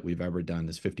e-delivery that we've ever done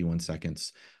is 51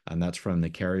 seconds. And that's from the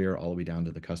carrier all the way down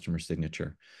to the customer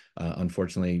signature.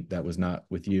 Unfortunately, that was not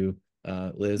with you,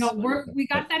 Liz. No, we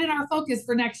got that in our focus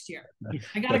for next year.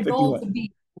 I got a goal to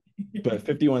beat. But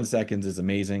 51 seconds is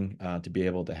amazing to be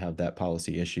able to have that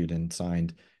policy issued and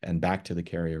signed and back to the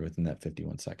carrier within that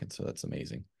 51 seconds. So that's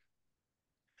amazing.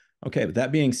 Okay, with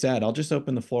that being said, I'll just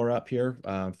open the floor up here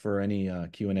for any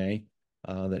Q&A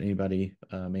that anybody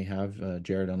may have.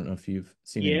 Jared, I don't know if you've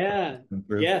seen any.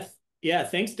 Yeah.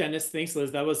 Thanks, Dennis. Thanks,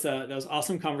 Liz. That was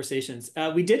awesome conversations.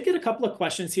 We did get a couple of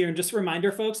questions here, and just a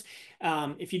reminder, folks,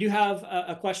 if you do have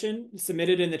a question, submit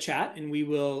it in the chat, and we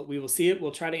will see it.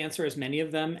 We'll try to answer as many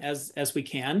of them as we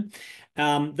can.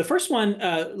 The first one,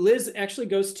 Liz, actually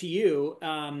goes to you.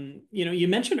 You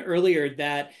mentioned earlier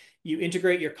that you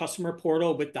integrate your customer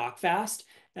portal with DocFast.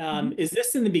 Is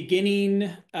this in the beginning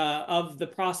of the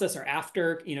process or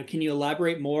after? Can you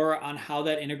elaborate more on how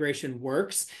that integration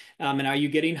works? And are you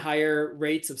getting higher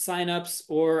rates of signups,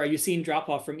 or are you seeing drop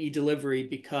off from e-delivery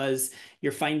because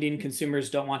you're finding consumers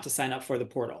don't want to sign up for the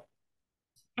portal?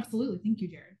 Absolutely. Thank you,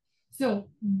 Jared. So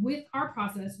with our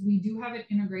process, we do have it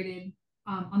integrated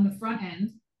on the front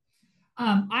end.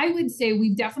 I would say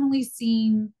we've definitely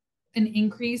seen an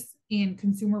increase in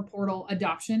consumer portal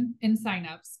adoption and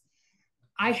signups.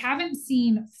 I haven't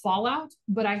seen fallout,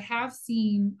 but I have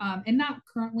seen, and not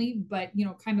currently, but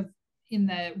kind of in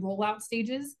the rollout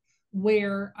stages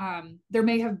where there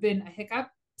may have been a hiccup.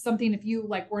 Something, if you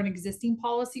were an existing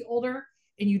policy holder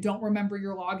and you don't remember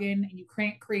your login and you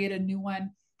can't create a new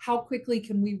one, how quickly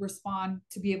can we respond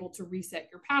to be able to reset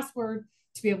your password,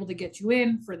 to be able to get you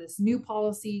in for this new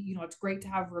policy? It's great to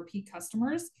have repeat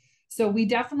customers. So we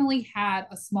definitely had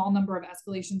a small number of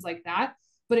escalations like that,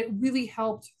 but it really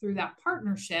helped through that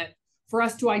partnership for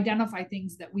us to identify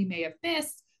things that we may have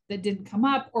missed that didn't come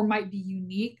up or might be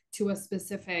unique to a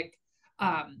specific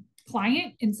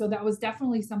client. And so that was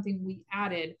definitely something we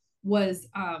added was,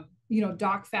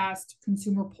 DocFast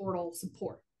consumer portal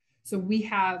support. So we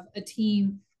have a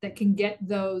team that can get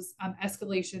those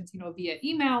escalations, via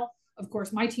email. Of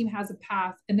course, my team has a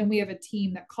path, and then we have a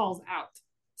team that calls out.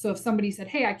 So if somebody said,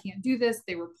 hey, I can't do this,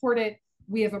 they report it.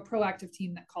 We have a proactive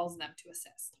team that calls them to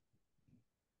assist.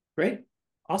 Great.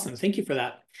 Awesome. Thank you for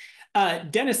that.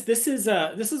 Dennis, this is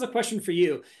a question for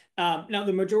you. Now,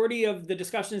 the majority of the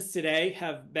discussions today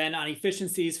have been on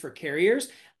efficiencies for carriers,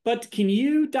 but can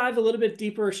you dive a little bit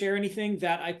deeper or share anything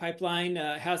that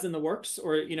iPipeline has in the works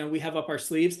or, we have up our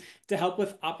sleeves to help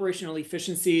with operational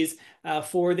efficiencies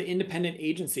for the independent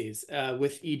agencies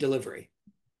with e-delivery?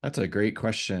 That's a great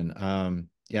question.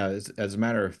 Yeah, as a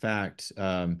matter of fact,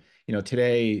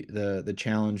 today the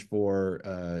challenge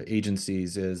for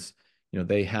agencies is,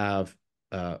 they have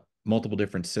multiple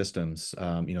different systems.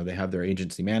 They have their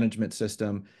agency management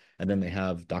system, and then they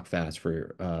have DocFast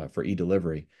for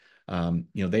e-delivery.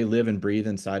 They live and breathe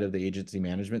inside of the agency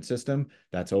management system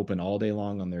that's open all day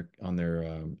long on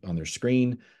their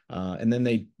screen, and then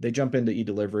they jump into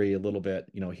e-delivery a little bit,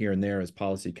 here and there as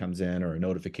policy comes in or a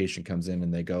notification comes in,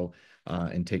 and they go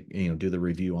and do the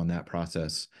review on that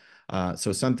process.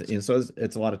 So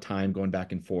it's a lot of time going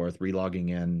back and forth, relogging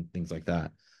in, things like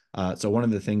that. So one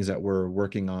of the things that we're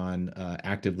working on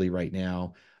actively right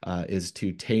now is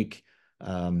to take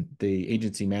the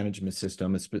agency management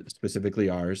system, specifically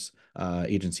ours,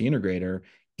 Agency Integrator,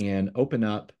 and open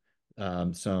up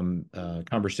some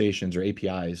conversations or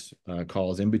APIs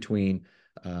calls in between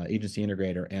Agency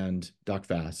Integrator and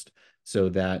DocFast, so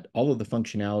that all of the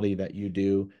functionality that you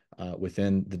do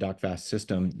within the DocFast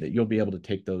system, that you'll be able to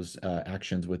take those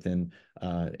actions within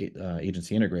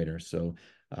Agency Integrator. So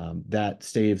that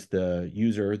saves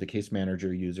the case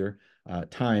manager user,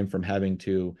 time from having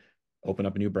to open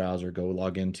up a new browser, go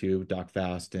log into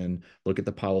DocFast and look at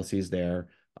the policies there,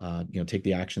 take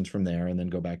the actions from there, and then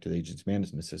go back to the agency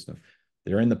management system.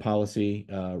 They're in the policy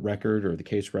record or the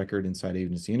case record inside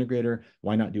Agency Integrator.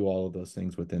 Why not do all of those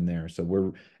things within there? So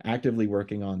we're actively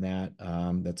working on that.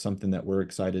 That's something that we're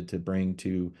excited to bring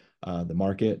to the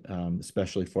market,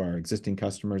 especially for our existing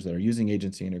customers that are using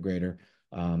Agency Integrator.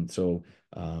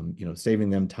 Saving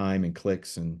them time and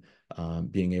clicks and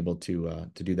being able to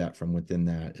do that from within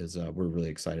that is we're really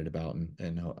excited about,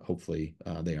 and hopefully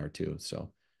they are too.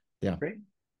 So, yeah. Great.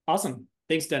 Awesome.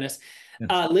 Thanks, Dennis.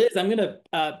 Yeah. Liz, I'm going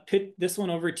to put this one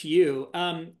over to you.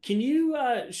 Can you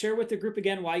share with the group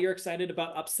again why you're excited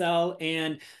about upsell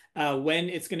and when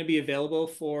it's going to be available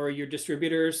for your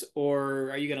distributors,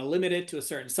 or are you going to limit it to a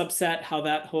certain subset, how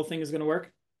that whole thing is going to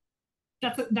work?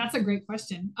 That's a great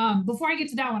question. Before I get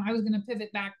to that one, I was going to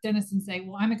pivot back, Dennis, and say,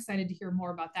 well, I'm excited to hear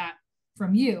more about that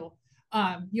from you.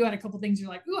 You had a couple things you're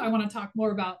like, ooh, I want to talk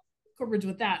more about Corebridge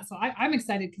with that. So I'm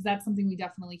excited because that's something we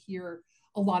definitely hear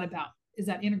a lot about, is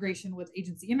that integration with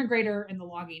Agency Integrator and the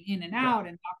logging in and out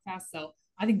and DocFast. So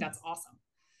I think that's awesome.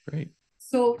 Great.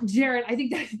 So Jared, I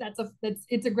think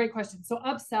it's a great question. So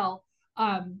upsell,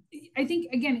 I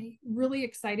think, again, really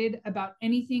excited about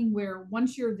anything where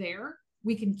once you're there,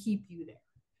 we can keep you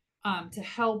there to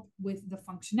help with the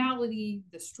functionality,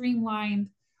 the streamlined.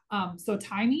 So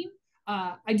timing,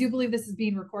 I do believe this is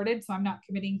being recorded, so I'm not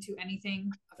committing to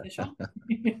anything official.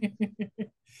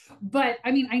 But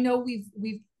I mean, I know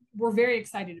we're very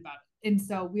excited about it. And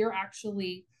so we're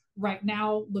actually right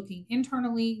now looking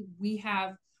internally. We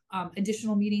have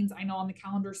additional meetings, I know, on the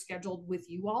calendar scheduled with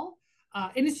you all.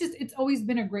 And it's always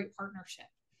been a great partnership.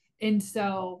 And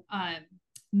so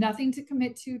nothing to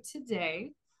commit to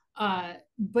today,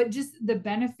 but just the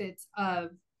benefits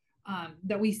of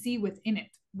that we see within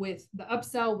it, with the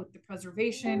upsell, with the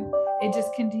preservation. It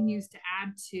just continues to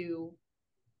add to,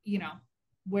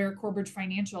 where Corebridge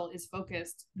Financial is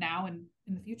focused now and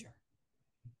in the future.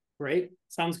 Great.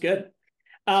 Sounds good.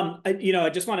 I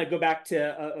just want to go back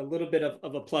to a little bit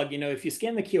of a plug. If you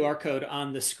scan the QR code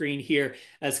on the screen here,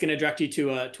 it's going to direct you to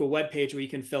a web page where you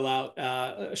can fill out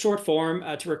a short form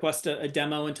to request a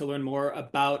demo and to learn more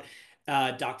about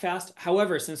DocFast.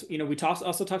 However, since we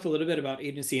also talked a little bit about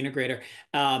Agency Integrator,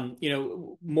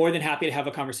 more than happy to have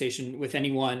a conversation with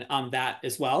anyone on that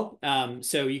as well.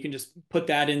 So you can just put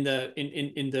that in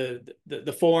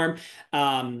the form,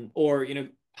 or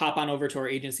hop on over to our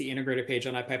Agency Integrator page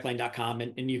on iPipeline.com,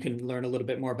 and you can learn a little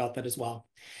bit more about that as well.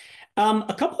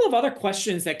 A couple of other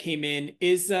questions that came in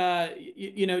is,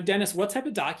 Dennis, what type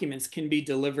of documents can be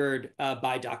delivered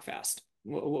by DocFast?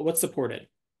 What's supported?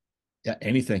 Yeah,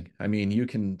 anything. I mean, you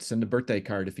can send a birthday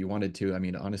card if you wanted to. I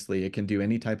mean, honestly, it can do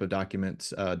any type of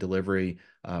documents delivery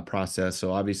process.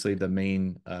 So obviously, the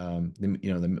main,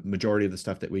 the majority of the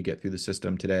stuff that we get through the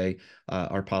system today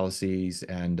are policies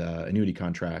and annuity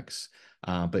contracts.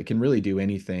 But it can really do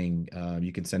anything.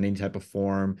 You can send any type of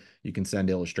form. You can send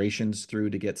illustrations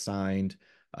through to get signed.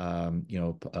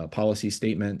 Policy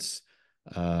statements.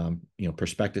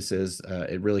 Prospectuses.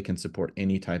 It really can support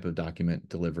any type of document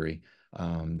delivery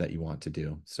that you want to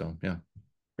do. So, yeah.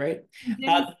 Great.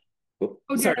 Dennis,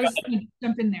 Sorry. I was just going to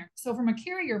jump in there. So from a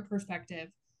carrier perspective,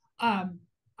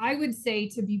 I would say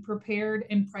to be prepared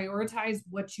and prioritize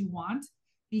what you want,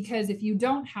 because if you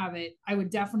don't have it, I would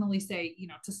definitely say,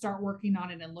 to start working on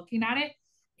it and looking at it.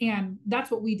 And that's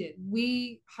what we did.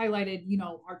 We highlighted,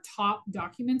 our top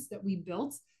documents that we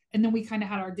built, and then we kind of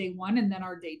had our day one and then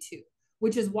our day two,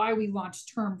 which is why we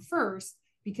launched term first,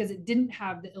 because it didn't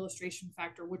have the illustration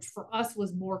factor, which for us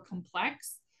was more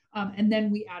complex. And then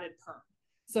we added perm.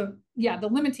 So yeah, the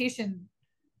limitation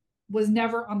was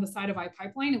never on the side of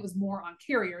iPipeline. It was more on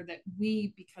carrier that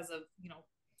because of,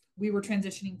 we were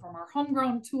transitioning from our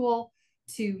homegrown tool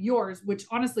to yours, which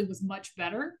honestly was much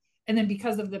better. And then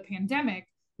because of the pandemic,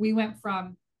 we went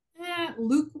from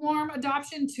lukewarm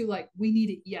adoption to like, we need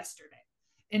it yesterday.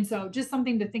 And so just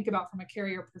something to think about from a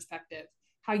carrier perspective,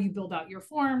 how you build out your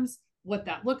forms, what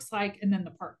that looks like, and then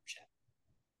the partnership.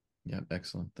 Yeah,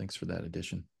 excellent. Thanks for that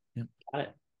addition. Yeah. Got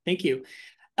it. Thank you.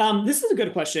 This is a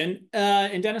good question.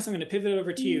 And Dennis, I'm going to pivot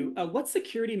over to you. What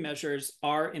security measures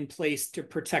are in place to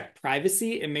protect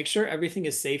privacy and make sure everything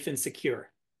is safe and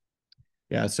secure?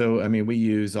 Yeah, so I mean, we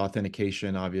use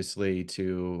authentication obviously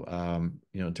to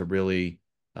to really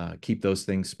keep those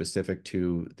things specific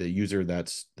to the user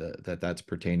that's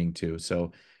pertaining to.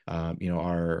 So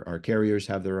our carriers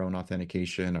have their own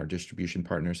authentication, our distribution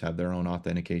partners have their own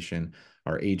authentication,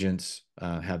 our agents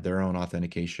have their own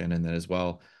authentication, and then as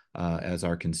well as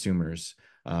our consumers.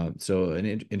 So an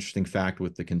interesting fact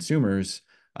with the consumers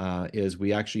is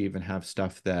we actually even have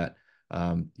stuff that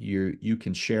you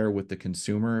can share with the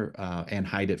consumer and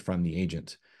hide it from the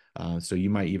agent. So you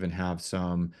might even have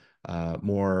some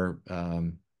more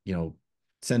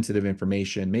sensitive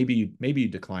information. Maybe you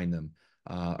decline them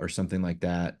or something like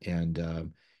that,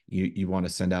 and you want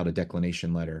to send out a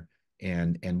declination letter,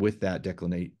 and with that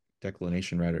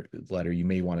declination letter, you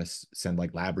may want to send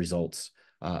like lab results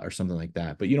or something like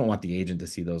that, but you don't want the agent to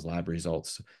see those lab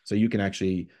results. So you can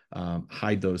actually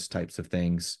hide those types of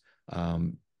things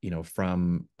from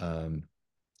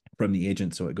the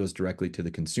agent, so it goes directly to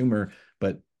the consumer,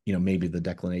 but maybe the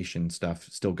declination stuff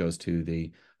still goes to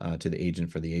the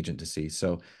agent for the agent to see.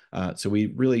 So we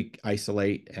really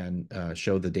isolate and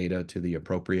show the data to the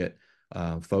appropriate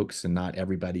folks, and not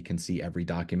everybody can see every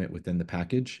document within the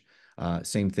package.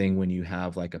 Same thing when you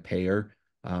have like a payer,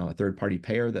 a third-party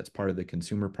payer that's part of the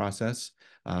consumer process.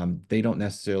 They don't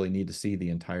necessarily need to see the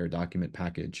entire document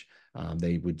package.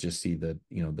 They would just see the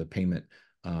payment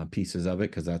pieces of it,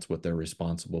 because that's what they're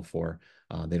responsible for.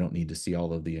 They don't need to see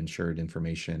all of the insured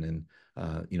information and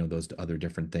those other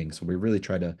different things. So we really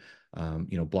try to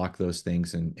block those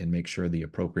things and make sure the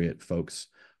appropriate folks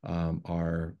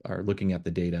are looking at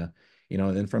the data.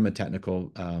 And then from a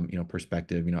technical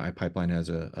perspective, iPipeline has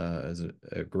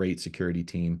a great security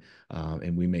team,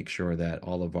 and we make sure that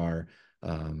all of our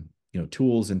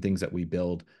tools and things that we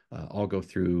build all go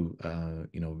through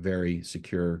very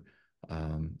secure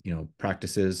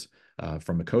practices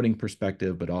from a coding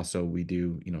perspective, but also we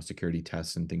do security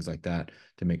tests and things like that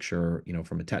to make sure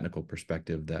from a technical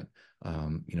perspective that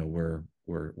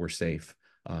we're safe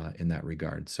in that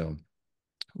regard. So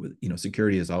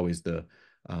security is always the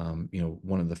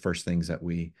one of the first things that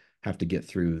we have to get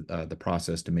through the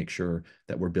process to make sure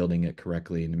that we're building it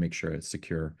correctly and to make sure it's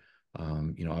secure.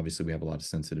 Obviously we have a lot of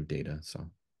sensitive data, so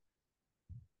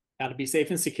got to be safe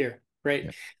and secure.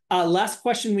 Great. Yeah. Last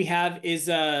question we have is,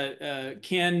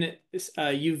 can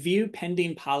you view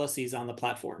pending policies on the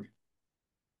platform?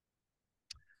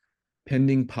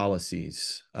 Pending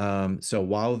policies. So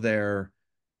while they're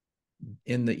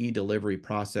in the e-delivery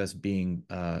process being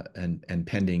and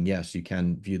pending, yes, you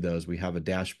can view those. We have a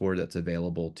dashboard that's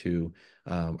available to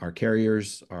our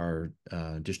carriers, our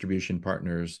distribution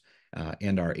partners,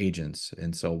 and our agents.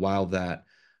 And so while that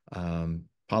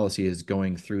policy is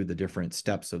going through the different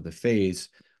steps of the phase,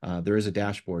 there is a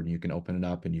dashboard, and you can open it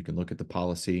up and you can look at the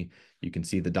policy. You can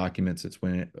see the documents that's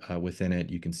within it.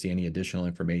 You can see any additional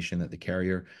information that the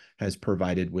carrier has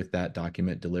provided with that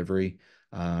document delivery.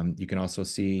 You can also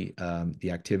see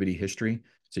the activity history.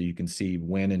 So you can see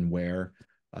when and where,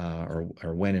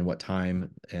 or when and what time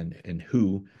and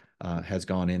who has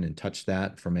gone in and touched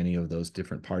that from any of those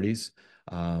different parties,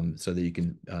 so that you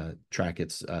can track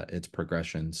its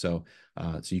progression. So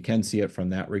so you can see it from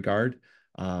that regard.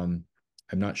 I'm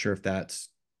not sure if that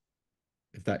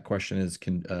question is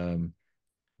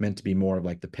meant to be more of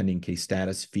like the pending case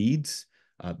status feeds.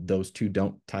 Those two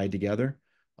don't tie together,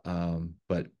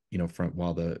 but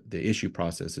while the issue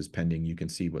process is pending, you can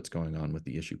see what's going on with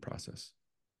the issue process.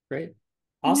 Great.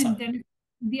 Awesome. And then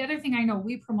the other thing I know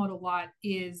we promote a lot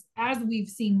is, as we've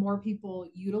seen more people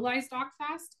utilize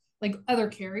DocFast, like other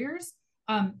carriers,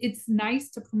 it's nice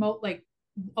to promote like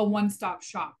a one-stop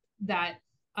shop that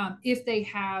if they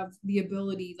have the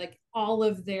ability, like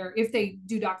if they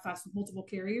do DocFast with multiple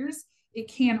carriers, it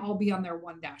can all be on their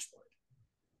one dashboard.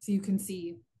 So you can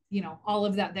see, all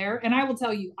of that there. And I will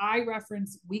tell you, I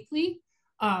reference weekly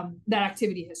that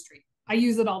activity history. I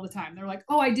use it all the time. They're like,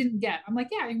 oh, I didn't get. I'm like,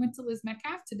 yeah, I went to Liz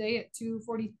Metcalf today at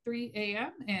 2:43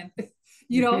 a.m. And,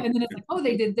 and then it's like, oh,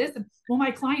 they did this. And, well,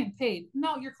 my client paid.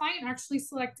 No, your client actually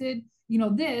selected,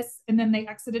 this, and then they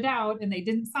exited out and they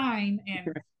didn't sign.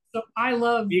 And so I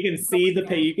love. You can see the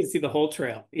pay. You can see the whole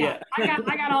trail. Yeah. I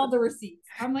got all the receipts.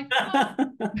 I'm like, oh.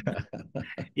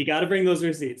 You got to bring those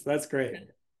receipts. That's great.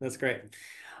 That's great.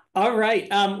 All right.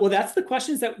 Well, that's the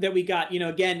questions that we got.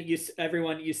 Again,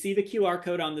 everyone, you see the QR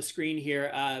code on the screen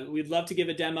here. We'd love to give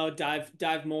a demo,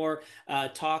 dive more,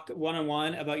 talk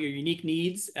one-on-one about your unique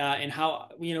needs and how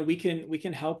we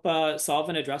can help solve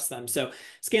and address them. So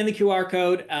scan the QR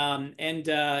code and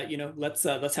let's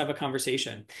have a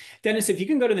conversation. Dennis, if you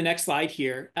can go to the next slide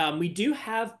here, we do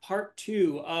have part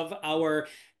 2 of our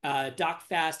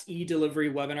DocFast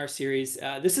e-delivery webinar series.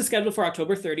 This is scheduled for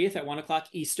October 30th at 1 o'clock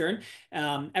Eastern.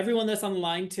 Everyone that's on the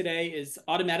line today is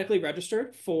automatically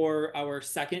registered for our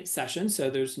second session,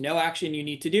 so there's no action you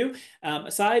need to do.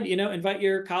 Aside, invite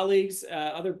your colleagues,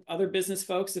 other business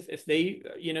folks if they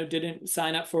didn't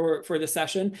sign up for the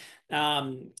session.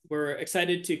 We're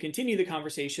excited to continue the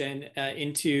conversation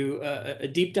into a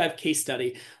deep dive case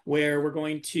study where we're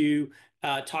going to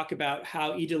talk about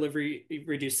how e-delivery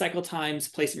reduce cycle times,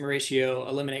 placement ratio,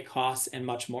 eliminate costs, and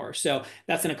much more. So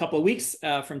that's in a couple of weeks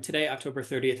from today, October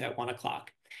 30th at 1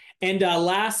 o'clock. And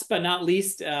last but not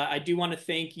least, I do want to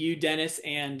thank you, Dennis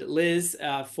and Liz,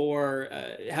 for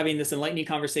having this enlightening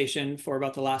conversation for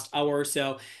about the last hour or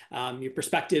so. Your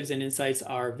perspectives and insights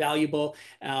are valuable.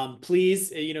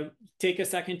 Please, take a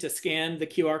second to scan the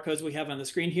QR codes we have on the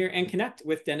screen here and connect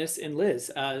with Dennis and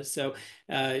Liz. So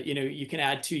you can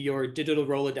add to your digital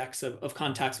Rolodex of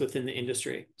contacts within the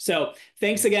industry. So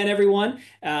thanks again, everyone,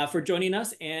 for joining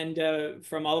us. And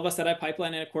from all of us at iPipeline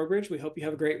and at Corebridge, we hope you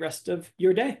have a great rest of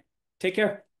your day. Take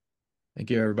care. Thank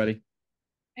you, everybody.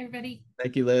 Everybody.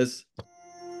 Thank you, Liz.